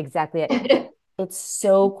it. Exactly it. It's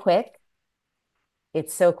so quick.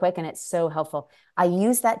 It's so quick and it's so helpful. I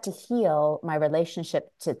use that to heal my relationship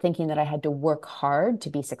to thinking that I had to work hard to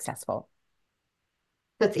be successful.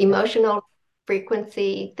 That's emotional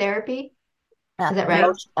frequency therapy. Is that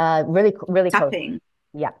right? Really, really Tapping. close.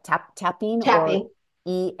 Yeah, tapping. Tapping.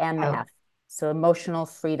 EMF. So emotional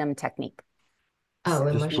freedom technique. Oh,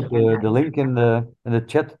 Just emotional. put the link in the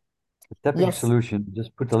chat, the tapping Yes. solution.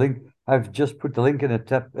 Just put the link. I've just put the link in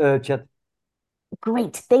the chat.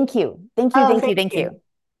 Great. Thank you. Thank you. Oh, Thank you. thank Thank you. you.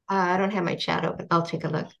 I don't have my chat open. I'll take a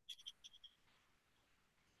look.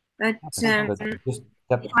 But Just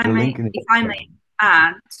tap if I the may, link in the if I chat. may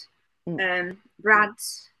add, Mm.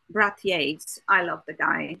 Brad Yates, I love the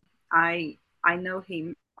guy. I know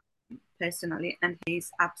him personally, and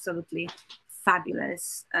he's absolutely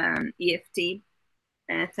fabulous EFT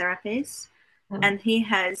therapist. Oh. And he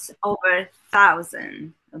has over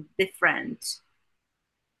 1,000 of different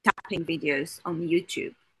tapping videos on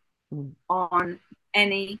YouTube on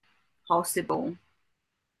any possible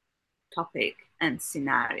topic and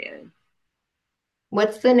scenario.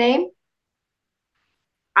 What's the name?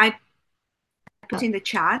 I put in the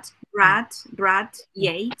chat, Brad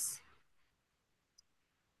Yates.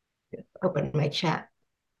 Open my chat.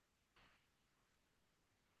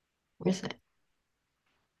 Where's it?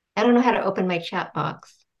 I don't know how to open my chat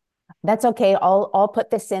box. That's okay. I'll put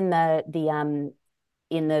this in the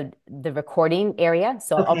recording area.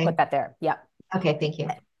 So I'll Okay. put that there. Yeah. Okay, thank you.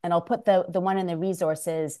 And I'll put the one in the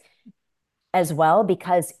resources as well,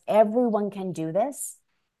 because everyone can do this.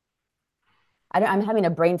 I'm having a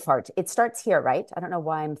brain fart. It starts here, right? I don't know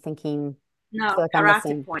why I'm thinking. I No, feel like I'm karate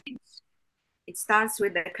missing. point. It starts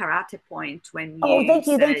with the karate point when you. Oh, thank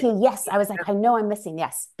you, thank said, you. Yes, I was like, I know I'm missing.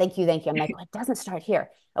 Yes, thank you, thank you. I'm like, well, it doesn't start here.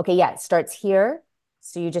 Okay, yeah, it starts here.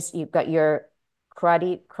 So you've got your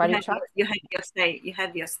karate chop. You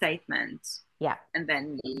have your statement. Yeah. And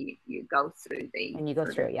then you go through the. And you go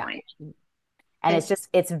through, yeah. Point. And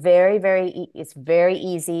it's very, it's very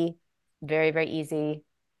easy, very, very easy.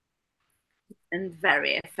 And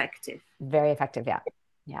very effective. Very effective, yeah.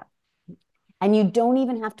 Yeah. And you don't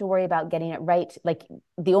even have to worry about getting it right. Like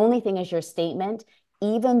the only thing is your statement,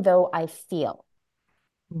 even though I feel.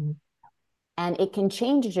 Mm-hmm. And it can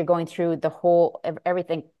change as you're going through the whole,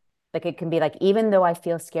 everything. Like it can be like, even though I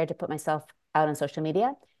feel scared to put myself out on social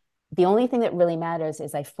media, the only thing that really matters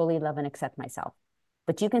is I fully love and accept myself.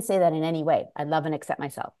 But you can say that in any way. I love and accept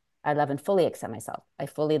myself. I love and fully accept myself. I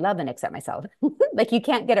fully love and accept myself. Like you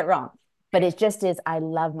can't get it wrong. But it just is, I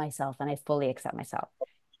love myself and I fully accept myself.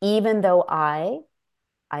 Even though I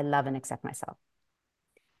love and accept myself.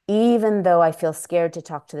 Even though I feel scared to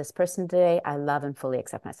talk to this person today, I love and fully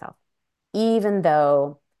accept myself. Even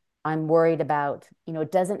though I'm worried about,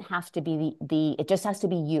 it doesn't have to be it just has to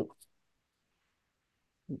be you.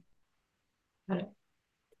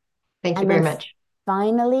 Thank you very much.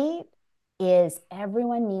 Finally, is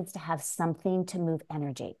everyone needs to have something to move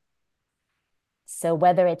energy. So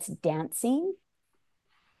whether it's dancing,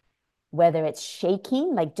 whether it's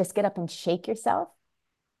shaking, like just get up and shake yourself.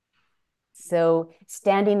 So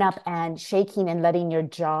standing up and shaking and letting your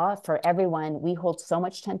jaw, for everyone, we hold so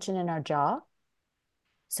much tension in our jaw.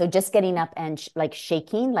 So just getting up and like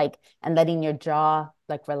shaking, and letting your jaw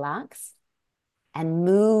relax and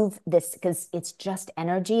move this, because it's just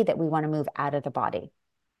energy that we want to move out of the body.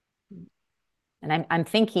 And I'm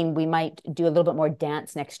thinking we might do a little bit more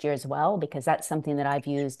dance next year as well, because that's something that I've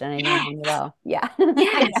used and I know really well. Yeah.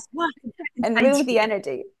 Yes. And move the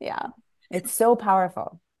energy. Yeah. It's so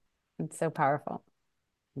powerful. It's so powerful.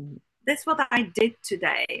 That's what I did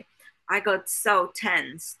today. I got so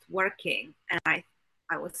tensed working, and I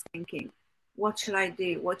was thinking, what should I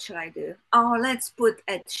do? What should I do? Oh, let's put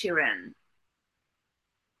Ed Sheeran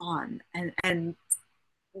on and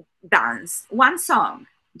dance. One song,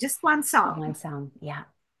 just one song. One song. Yeah.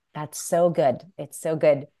 That's so good. It's so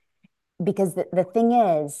good. Because the thing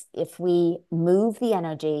is, if we move the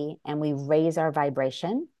energy and we raise our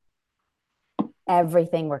vibration,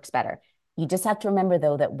 everything works better. You just have to remember,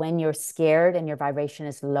 though, that when you're scared and your vibration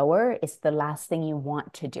is lower, it's the last thing you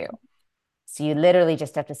want to do. So you literally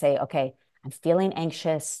just have to say, okay, I'm feeling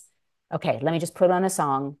anxious. Okay, let me just put on a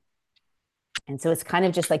song. And so it's kind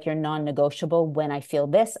of just like your non-negotiable. When I feel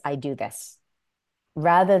this, I do this.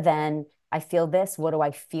 Rather than I feel this, what do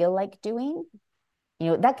I feel like doing?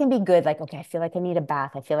 That can be good. Like, okay, I feel like I need a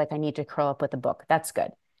bath. I feel like I need to curl up with a book. That's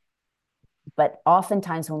good. But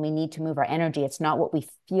oftentimes when we need to move our energy, it's not what we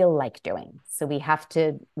feel like doing. So we have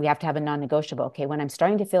to have a non-negotiable. Okay, when I'm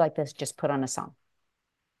starting to feel like this, just put on a song.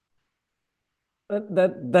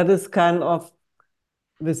 That is kind of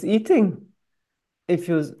with eating. If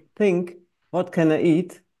you think, what can I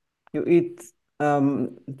eat? You eat,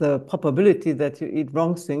 the probability that you eat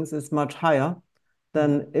wrong things is much higher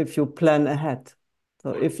than if you plan ahead. So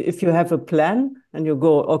if you have a plan and you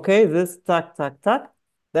go, okay, this, tack, tack, tack,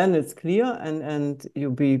 then it's clear and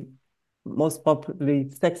you'll be most probably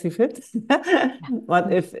sexy fit.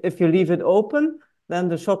 But if you leave it open, then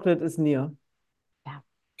the chocolate is near.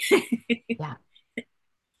 Yeah.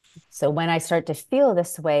 So when I start to feel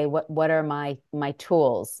this way, what are my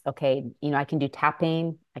tools? Okay, I can do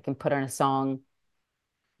tapping, I can put on a song.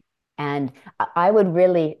 And I would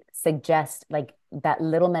really suggest like that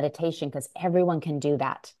little meditation, because everyone can do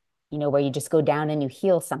that, where you just go down and you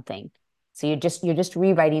heal something. So you're just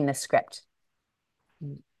rewriting the script.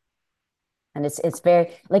 And it's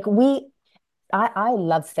very like I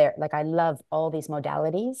love therapy, like I love all these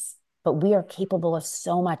modalities, but we are capable of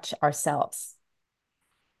so much ourselves.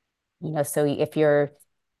 So if you're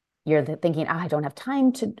thinking, I don't have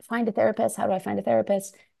time to find a therapist, how do I find a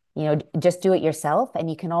therapist? Just do it yourself, and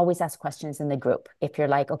you can always ask questions in the group. If you're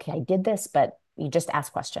like, okay, I did this, but you just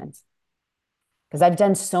ask questions. Because I've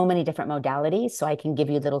done so many different modalities, so I can give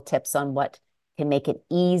you little tips on what can make it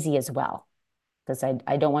easy as well. Because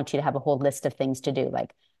I don't want you to have a whole list of things to do.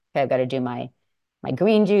 Like, okay, I've got to do my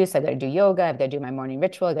green juice, I've got to do yoga, I've got to do my morning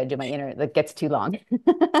ritual, I've got to do my inner, that gets too long.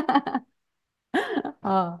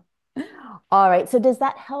 Oh. All right. So does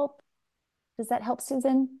that help? Does that help,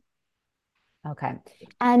 Susan? Okay.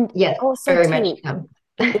 And Yes, also very much too,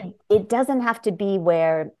 so. it doesn't have to be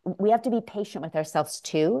where we have to be patient with ourselves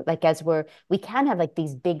too. Like as we can have like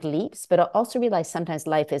these big leaps, but I'll also realize sometimes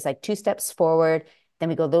life is like 2 steps forward, then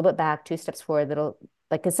we go a little bit back, 2 steps forward, little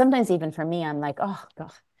like, because sometimes even for me, I'm like, oh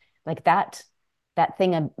God, like that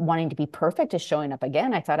thing of wanting to be perfect is showing up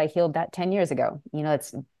again. I thought I healed that 10 years ago.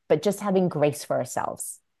 But just having grace for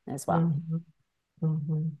ourselves as well.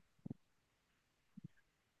 Mm-hmm.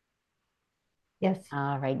 Yes.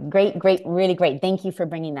 All right. Great, great, really great. Thank you for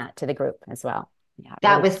bringing that to the group as well. Yeah,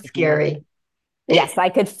 That really was scary. Yes, I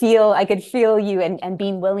could feel you and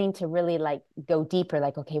being willing to really like go deeper,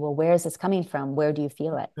 like, okay, well, where is this coming from? Where do you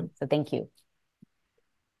feel it? So thank you.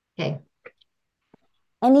 Okay.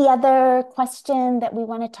 Any other question that we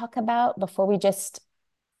want to talk about before we just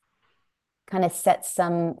kind of set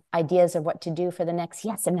some ideas of what to do for the next?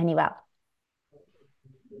 Yes, Emmanuel.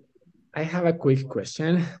 I have a quick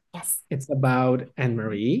question. Yes. It's about Anne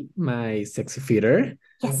Marie, my sexy feeder.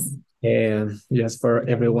 Yes. And just for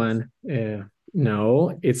everyone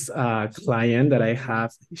know, it's a client that I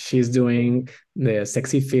have. She's doing the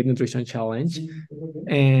Sexy Fit Nutrition Challenge,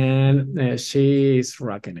 and she's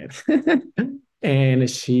rocking it. And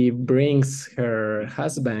she brings her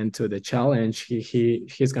husband to the challenge.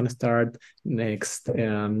 He's gonna start next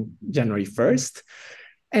January 1st.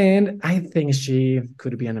 And I think she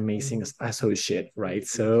could be an amazing associate, right?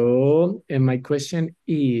 So, and my question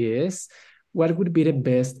is, what would be the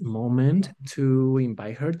best moment to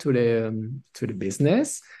invite her to the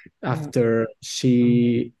business after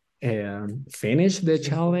she finish the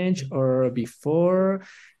challenge or before?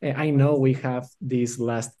 I know we have this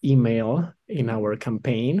last email in our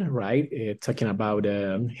campaign, right? Talking about,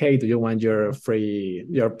 hey, do you want your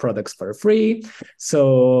products for free?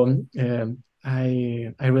 So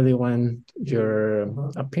I really want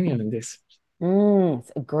your opinion on this.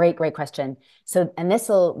 It's a great, great question. So, and this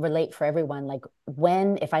will relate for everyone. Like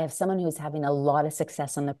if I have someone who's having a lot of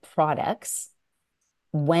success on the products,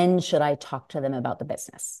 when should I talk to them about the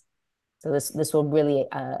business? So this will really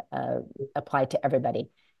apply to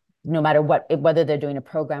everybody, no matter whether they're doing a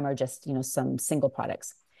program or just, some single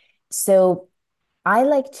products. So I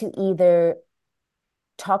like to either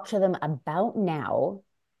talk to them about now,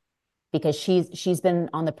 because she's been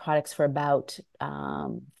on the products for about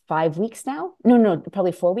 5 weeks now. No,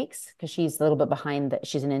 probably 4 weeks, because she's a little bit behind.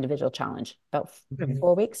 She's an individual challenge. About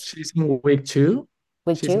 4 weeks. She's in week 2.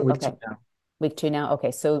 Week She's 2. in week Okay. 2 now. Week 2 now.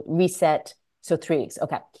 Okay. So reset. So 3 weeks.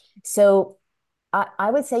 Okay. So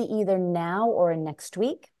I would say either now or next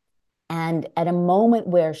week, and at a moment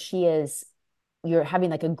where you're having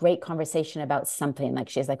like a great conversation about something. Like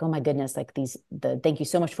she's like, oh my goodness, like thank you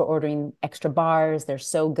so much for ordering extra bars. They're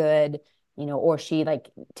so good, or she like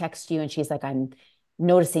texts you and she's like, I'm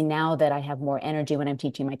noticing now that I have more energy when I'm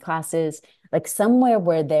teaching my classes. Like somewhere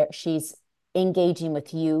where she's engaging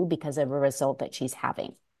with you because of a result that she's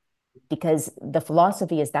having. Because the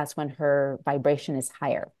philosophy is that's when her vibration is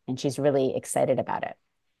higher and she's really excited about it.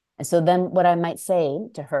 And so then what I might say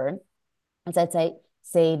to her is I'd say,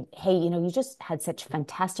 hey, you just had such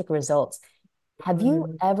fantastic results. Have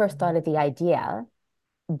you ever thought of the idea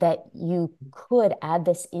that you could add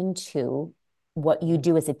this into what you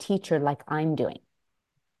do as a teacher, like I'm doing?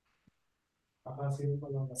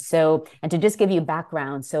 So, and to just give you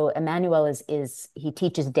background, so Emmanuel he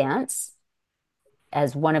teaches dance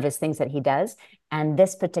as one of his things that he does. And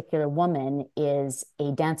this particular woman is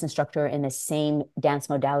a dance instructor in the same dance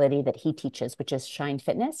modality that he teaches, which is Shine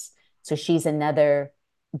Fitness. So she's another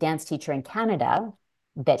dance teacher in Canada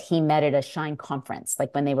that he met at a Shine conference,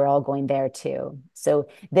 like when they were all going there too. So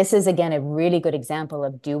this is, again, a really good example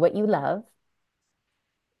of do what you love,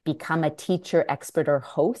 become a teacher, expert, or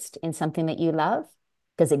host in something that you love,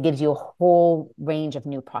 because it gives you a whole range of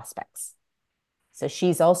new prospects. So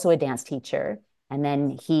she's also a dance teacher.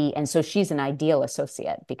 And so she's an ideal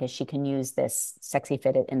associate because she can use this Sexy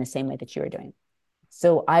Fit in the same way that you are doing.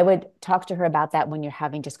 So I would talk to her about that when you're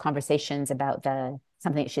having just conversations about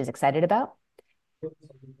something that she's excited about.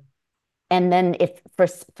 And then if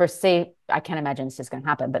for say, I can't imagine this is going to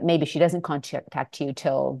happen, but maybe she doesn't contact you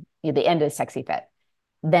till the end of Sexy Fit.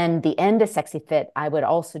 Then the end of Sexy Fit, I would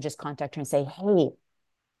also just contact her and say, hey,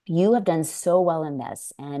 you have done so well in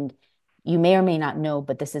this. And you may or may not know,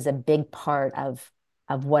 but this is a big part of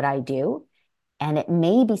what I do. And it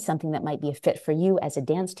may be something that might be a fit for you as a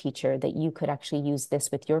dance teacher, that you could actually use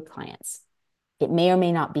this with your clients. It may or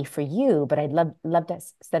may not be for you, but I'd love to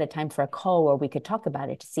set a time for a call where we could talk about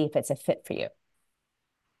it to see if it's a fit for you.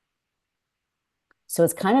 So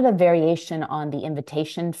it's kind of a variation on the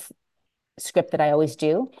invitation script that I always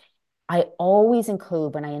do. I always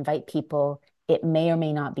include, when I invite people, it may or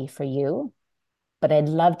may not be for you, but I'd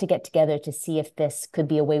love to get together to see if this could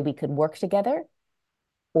be a way we could work together,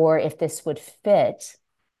 or if this would fit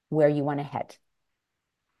where you want to head.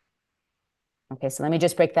 Okay, so let me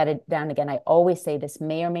just break that down again. I always say this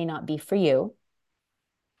may or may not be for you,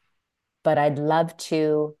 but I'd love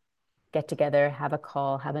to get together, have a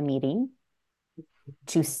call, have a meeting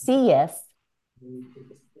to see if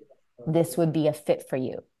this would be a fit for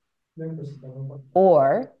you,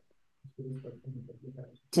 or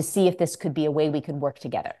to see if this could be a way we could work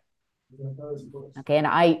together. Okay, and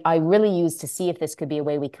I really use to see if this could be a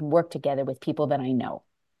way we can work together with people that I know,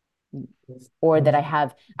 or that I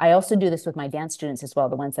have. I also do this with my dance students as well,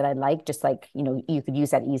 the ones that I like, just like, you could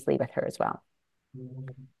use that easily with her as well.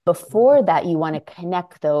 Before that, you want to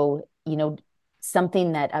connect, though,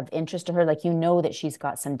 something that of interest to her, like that she's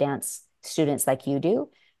got some dance students like you do.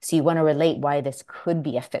 So you want to relate why this could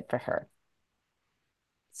be a fit for her.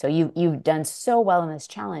 So you've done so well in this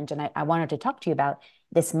challenge, and I wanted to talk to you about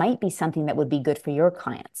this might be something that would be good for your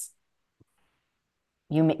clients.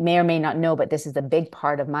 You may or may not know, but this is a big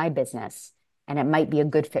part of my business, and it might be a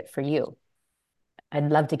good fit for you. I'd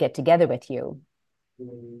love to get together with you,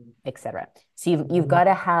 etc. So you've got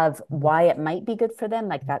to have why it might be good for them,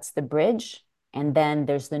 like that's the bridge, and then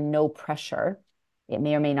there's the no pressure. It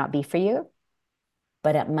may or may not be for you,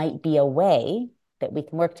 but it might be a way that we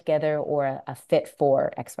can work together, or a fit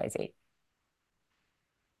for XYZ.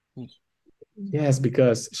 Yes,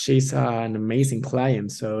 because she's an amazing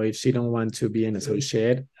client. So if she don't want to be an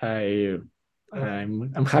associate, I'm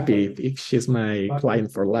happy if she's my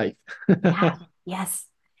client for life. Yeah, yes.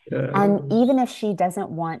 And even if she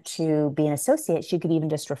doesn't want to be an associate, she could even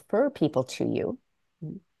just refer people to you.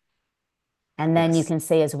 And then you can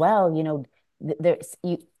say as well,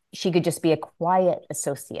 she could just be a quiet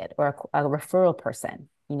associate, or a referral person,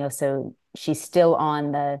 so she's still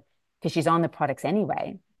because she's on the products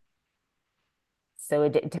anyway. So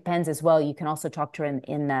it depends as well. You can also talk to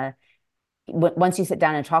her once you sit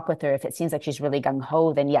down and talk with her, if it seems like she's really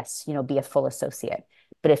gung-ho, then yes, be a full associate.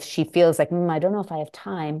 But if she feels like, I don't know if I have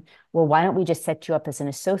time, well, why don't we just set you up as an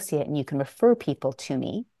associate, and you can refer people to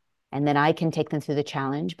me, and then I can take them through the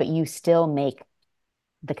challenge, but you still make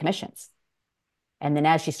the commissions. And then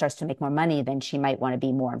as she starts to make more money, then she might want to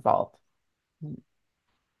be more involved.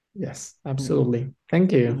 Yes, absolutely.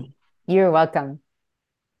 Thank you. You're welcome.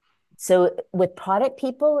 So with product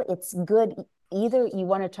people, it's good. Either you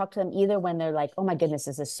want to talk to them either when they're like, oh my goodness,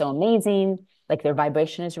 this is so amazing, like their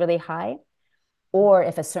vibration is really high, or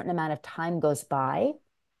if a certain amount of time goes by.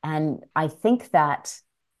 And I think that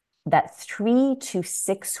 3 to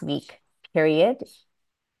 6 week period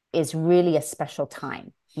is really a special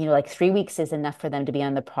time. Like 3 weeks is enough for them to be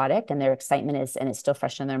on the product, and their excitement and it's still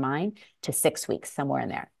fresh in their mind, to 6 weeks, somewhere in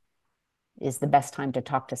there, is the best time to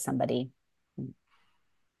talk to somebody.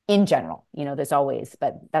 In general, there's always,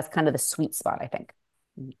 but that's kind of the sweet spot, I think.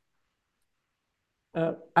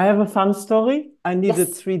 I have a fun story. I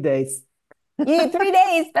needed 3 days. You need 3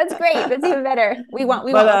 days. That's great. That's even better. We want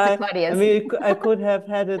lots of Claudias. I mean, I could have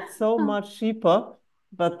had it so much cheaper,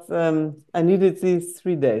 but I needed these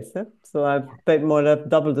 3 days. So I paid more or less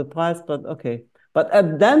double the price, but okay.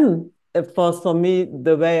 But then it was for me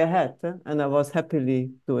the way ahead, and I was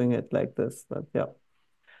happily doing it like this. But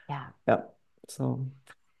yeah. So.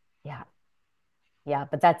 Yeah,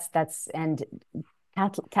 but and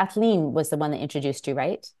Kathleen was the one that introduced you,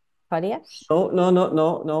 right, Claudia?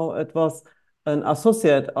 No. It was an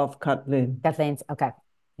associate of Kathleen. Kathleen's, okay.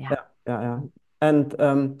 Yeah. And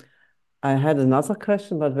I had another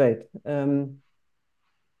question, but wait.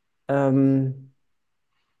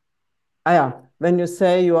 yeah, when you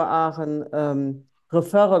say you are an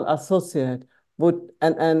referral associate,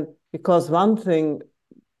 and because one thing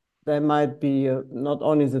there might be not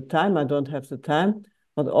only the time, I don't have the time,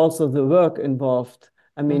 but also the work involved.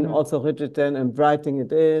 I mean, also written and writing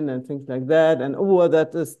it in and things like that. And oh,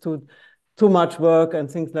 that is too much work and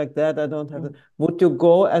things like that. I don't have it. Would you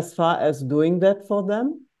go as far as doing that for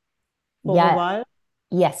them for a while?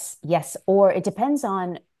 Yes. Or it depends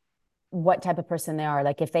on what type of person they are.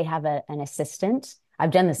 Like if they have an assistant,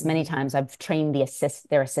 I've done this many times. I've trained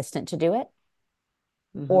their assistant to do it.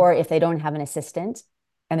 Or if they don't have an assistant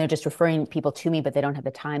and they're just referring people to me, but they don't have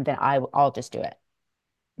the time, then I'll just do it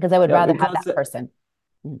because I would rather have that person.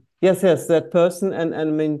 Yes, that person. And I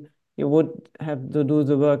mean, you would have to do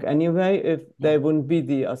the work anyway if they wouldn't be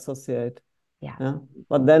the associate. Yeah.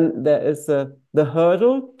 But then there is the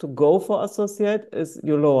hurdle to go for associate is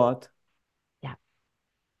you lowered.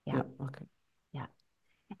 Yeah. Okay. Yeah.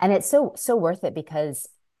 And it's so worth it because,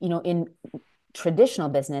 in traditional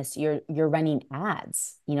business, you're running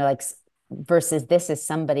ads, like versus this is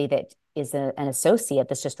somebody that is an associate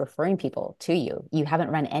that's just referring people to you. You haven't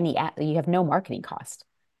run any ad, you have no marketing cost,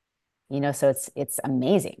 so it's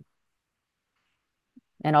amazing.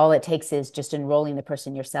 And all it takes is just enrolling the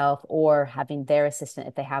person yourself or having their assistant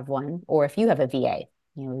if they have one, or if you have a VA,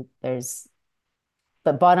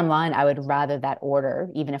 but bottom line, I would rather that order,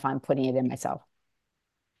 even if I'm putting it in myself.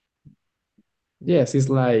 Yes, it's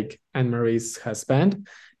like Anne-Marie's husband.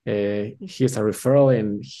 He's a referral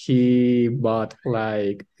and he bought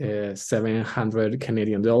like 700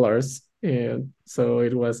 Canadian dollars. So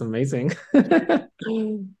it was amazing.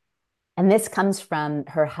 And this comes from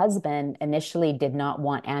her husband initially did not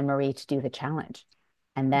want Anne-Marie to do the challenge.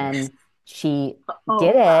 And then she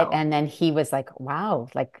did it. And then he was like, wow.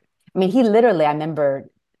 Like, I mean, he literally, I remember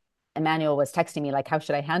Emmanuel was texting me like, how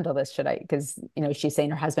should I handle this? Should I, because, she's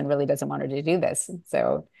saying her husband really doesn't want her to do this.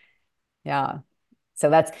 So, yeah. So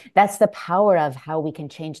that's the power of how we can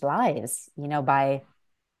change lives, that's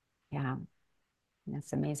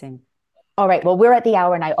amazing. All right. Well, we're at the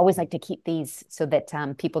hour and I always like to keep these so that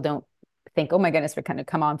people don't think, oh my goodness, we're going to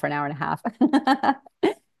come on for an hour and a half.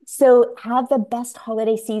 So have the best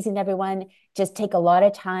holiday season, everyone. Just take a lot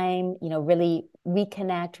of time, really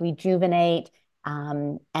reconnect, rejuvenate,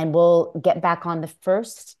 and we'll get back on the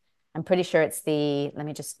 1st. I'm pretty sure it's let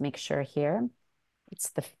me just make sure here. It's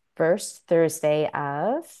the first Thursday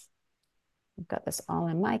of, I've got this all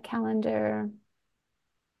in my calendar.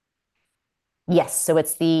 Yes, so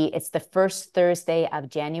it's the first Thursday of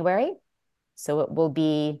January. So it will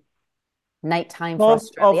be nighttime for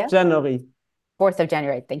Australia. 4th of January. 4th of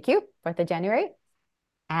January. Thank you. 4th of January.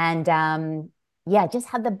 And just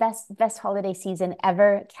have the best holiday season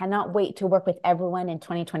ever. Cannot wait to work with everyone in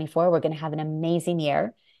 2024. We're going to have an amazing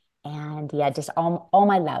year. And just all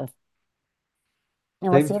my love.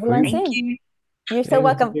 And we'll see everyone soon. You're so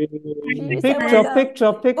welcome. You're so welcome. Picture.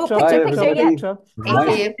 Oh, picture. Yeah.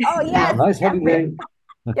 Thank you. Oh, yes. Nice holiday.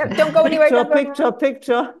 Yep, don't go anywhere.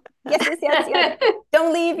 Picture. Yes.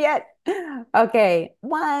 Don't leave yet. Okay,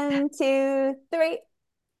 1, 2, 3.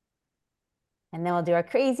 And then we'll do our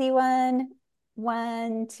crazy one.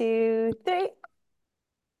 1, 2, 3.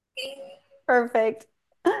 Perfect.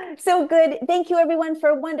 So good. Thank you, everyone, for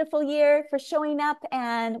a wonderful year, for showing up.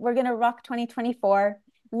 And we're going to rock 2024.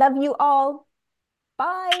 Love you all.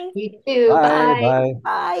 Bye. You too. Bye. Bye.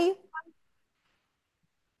 Bye.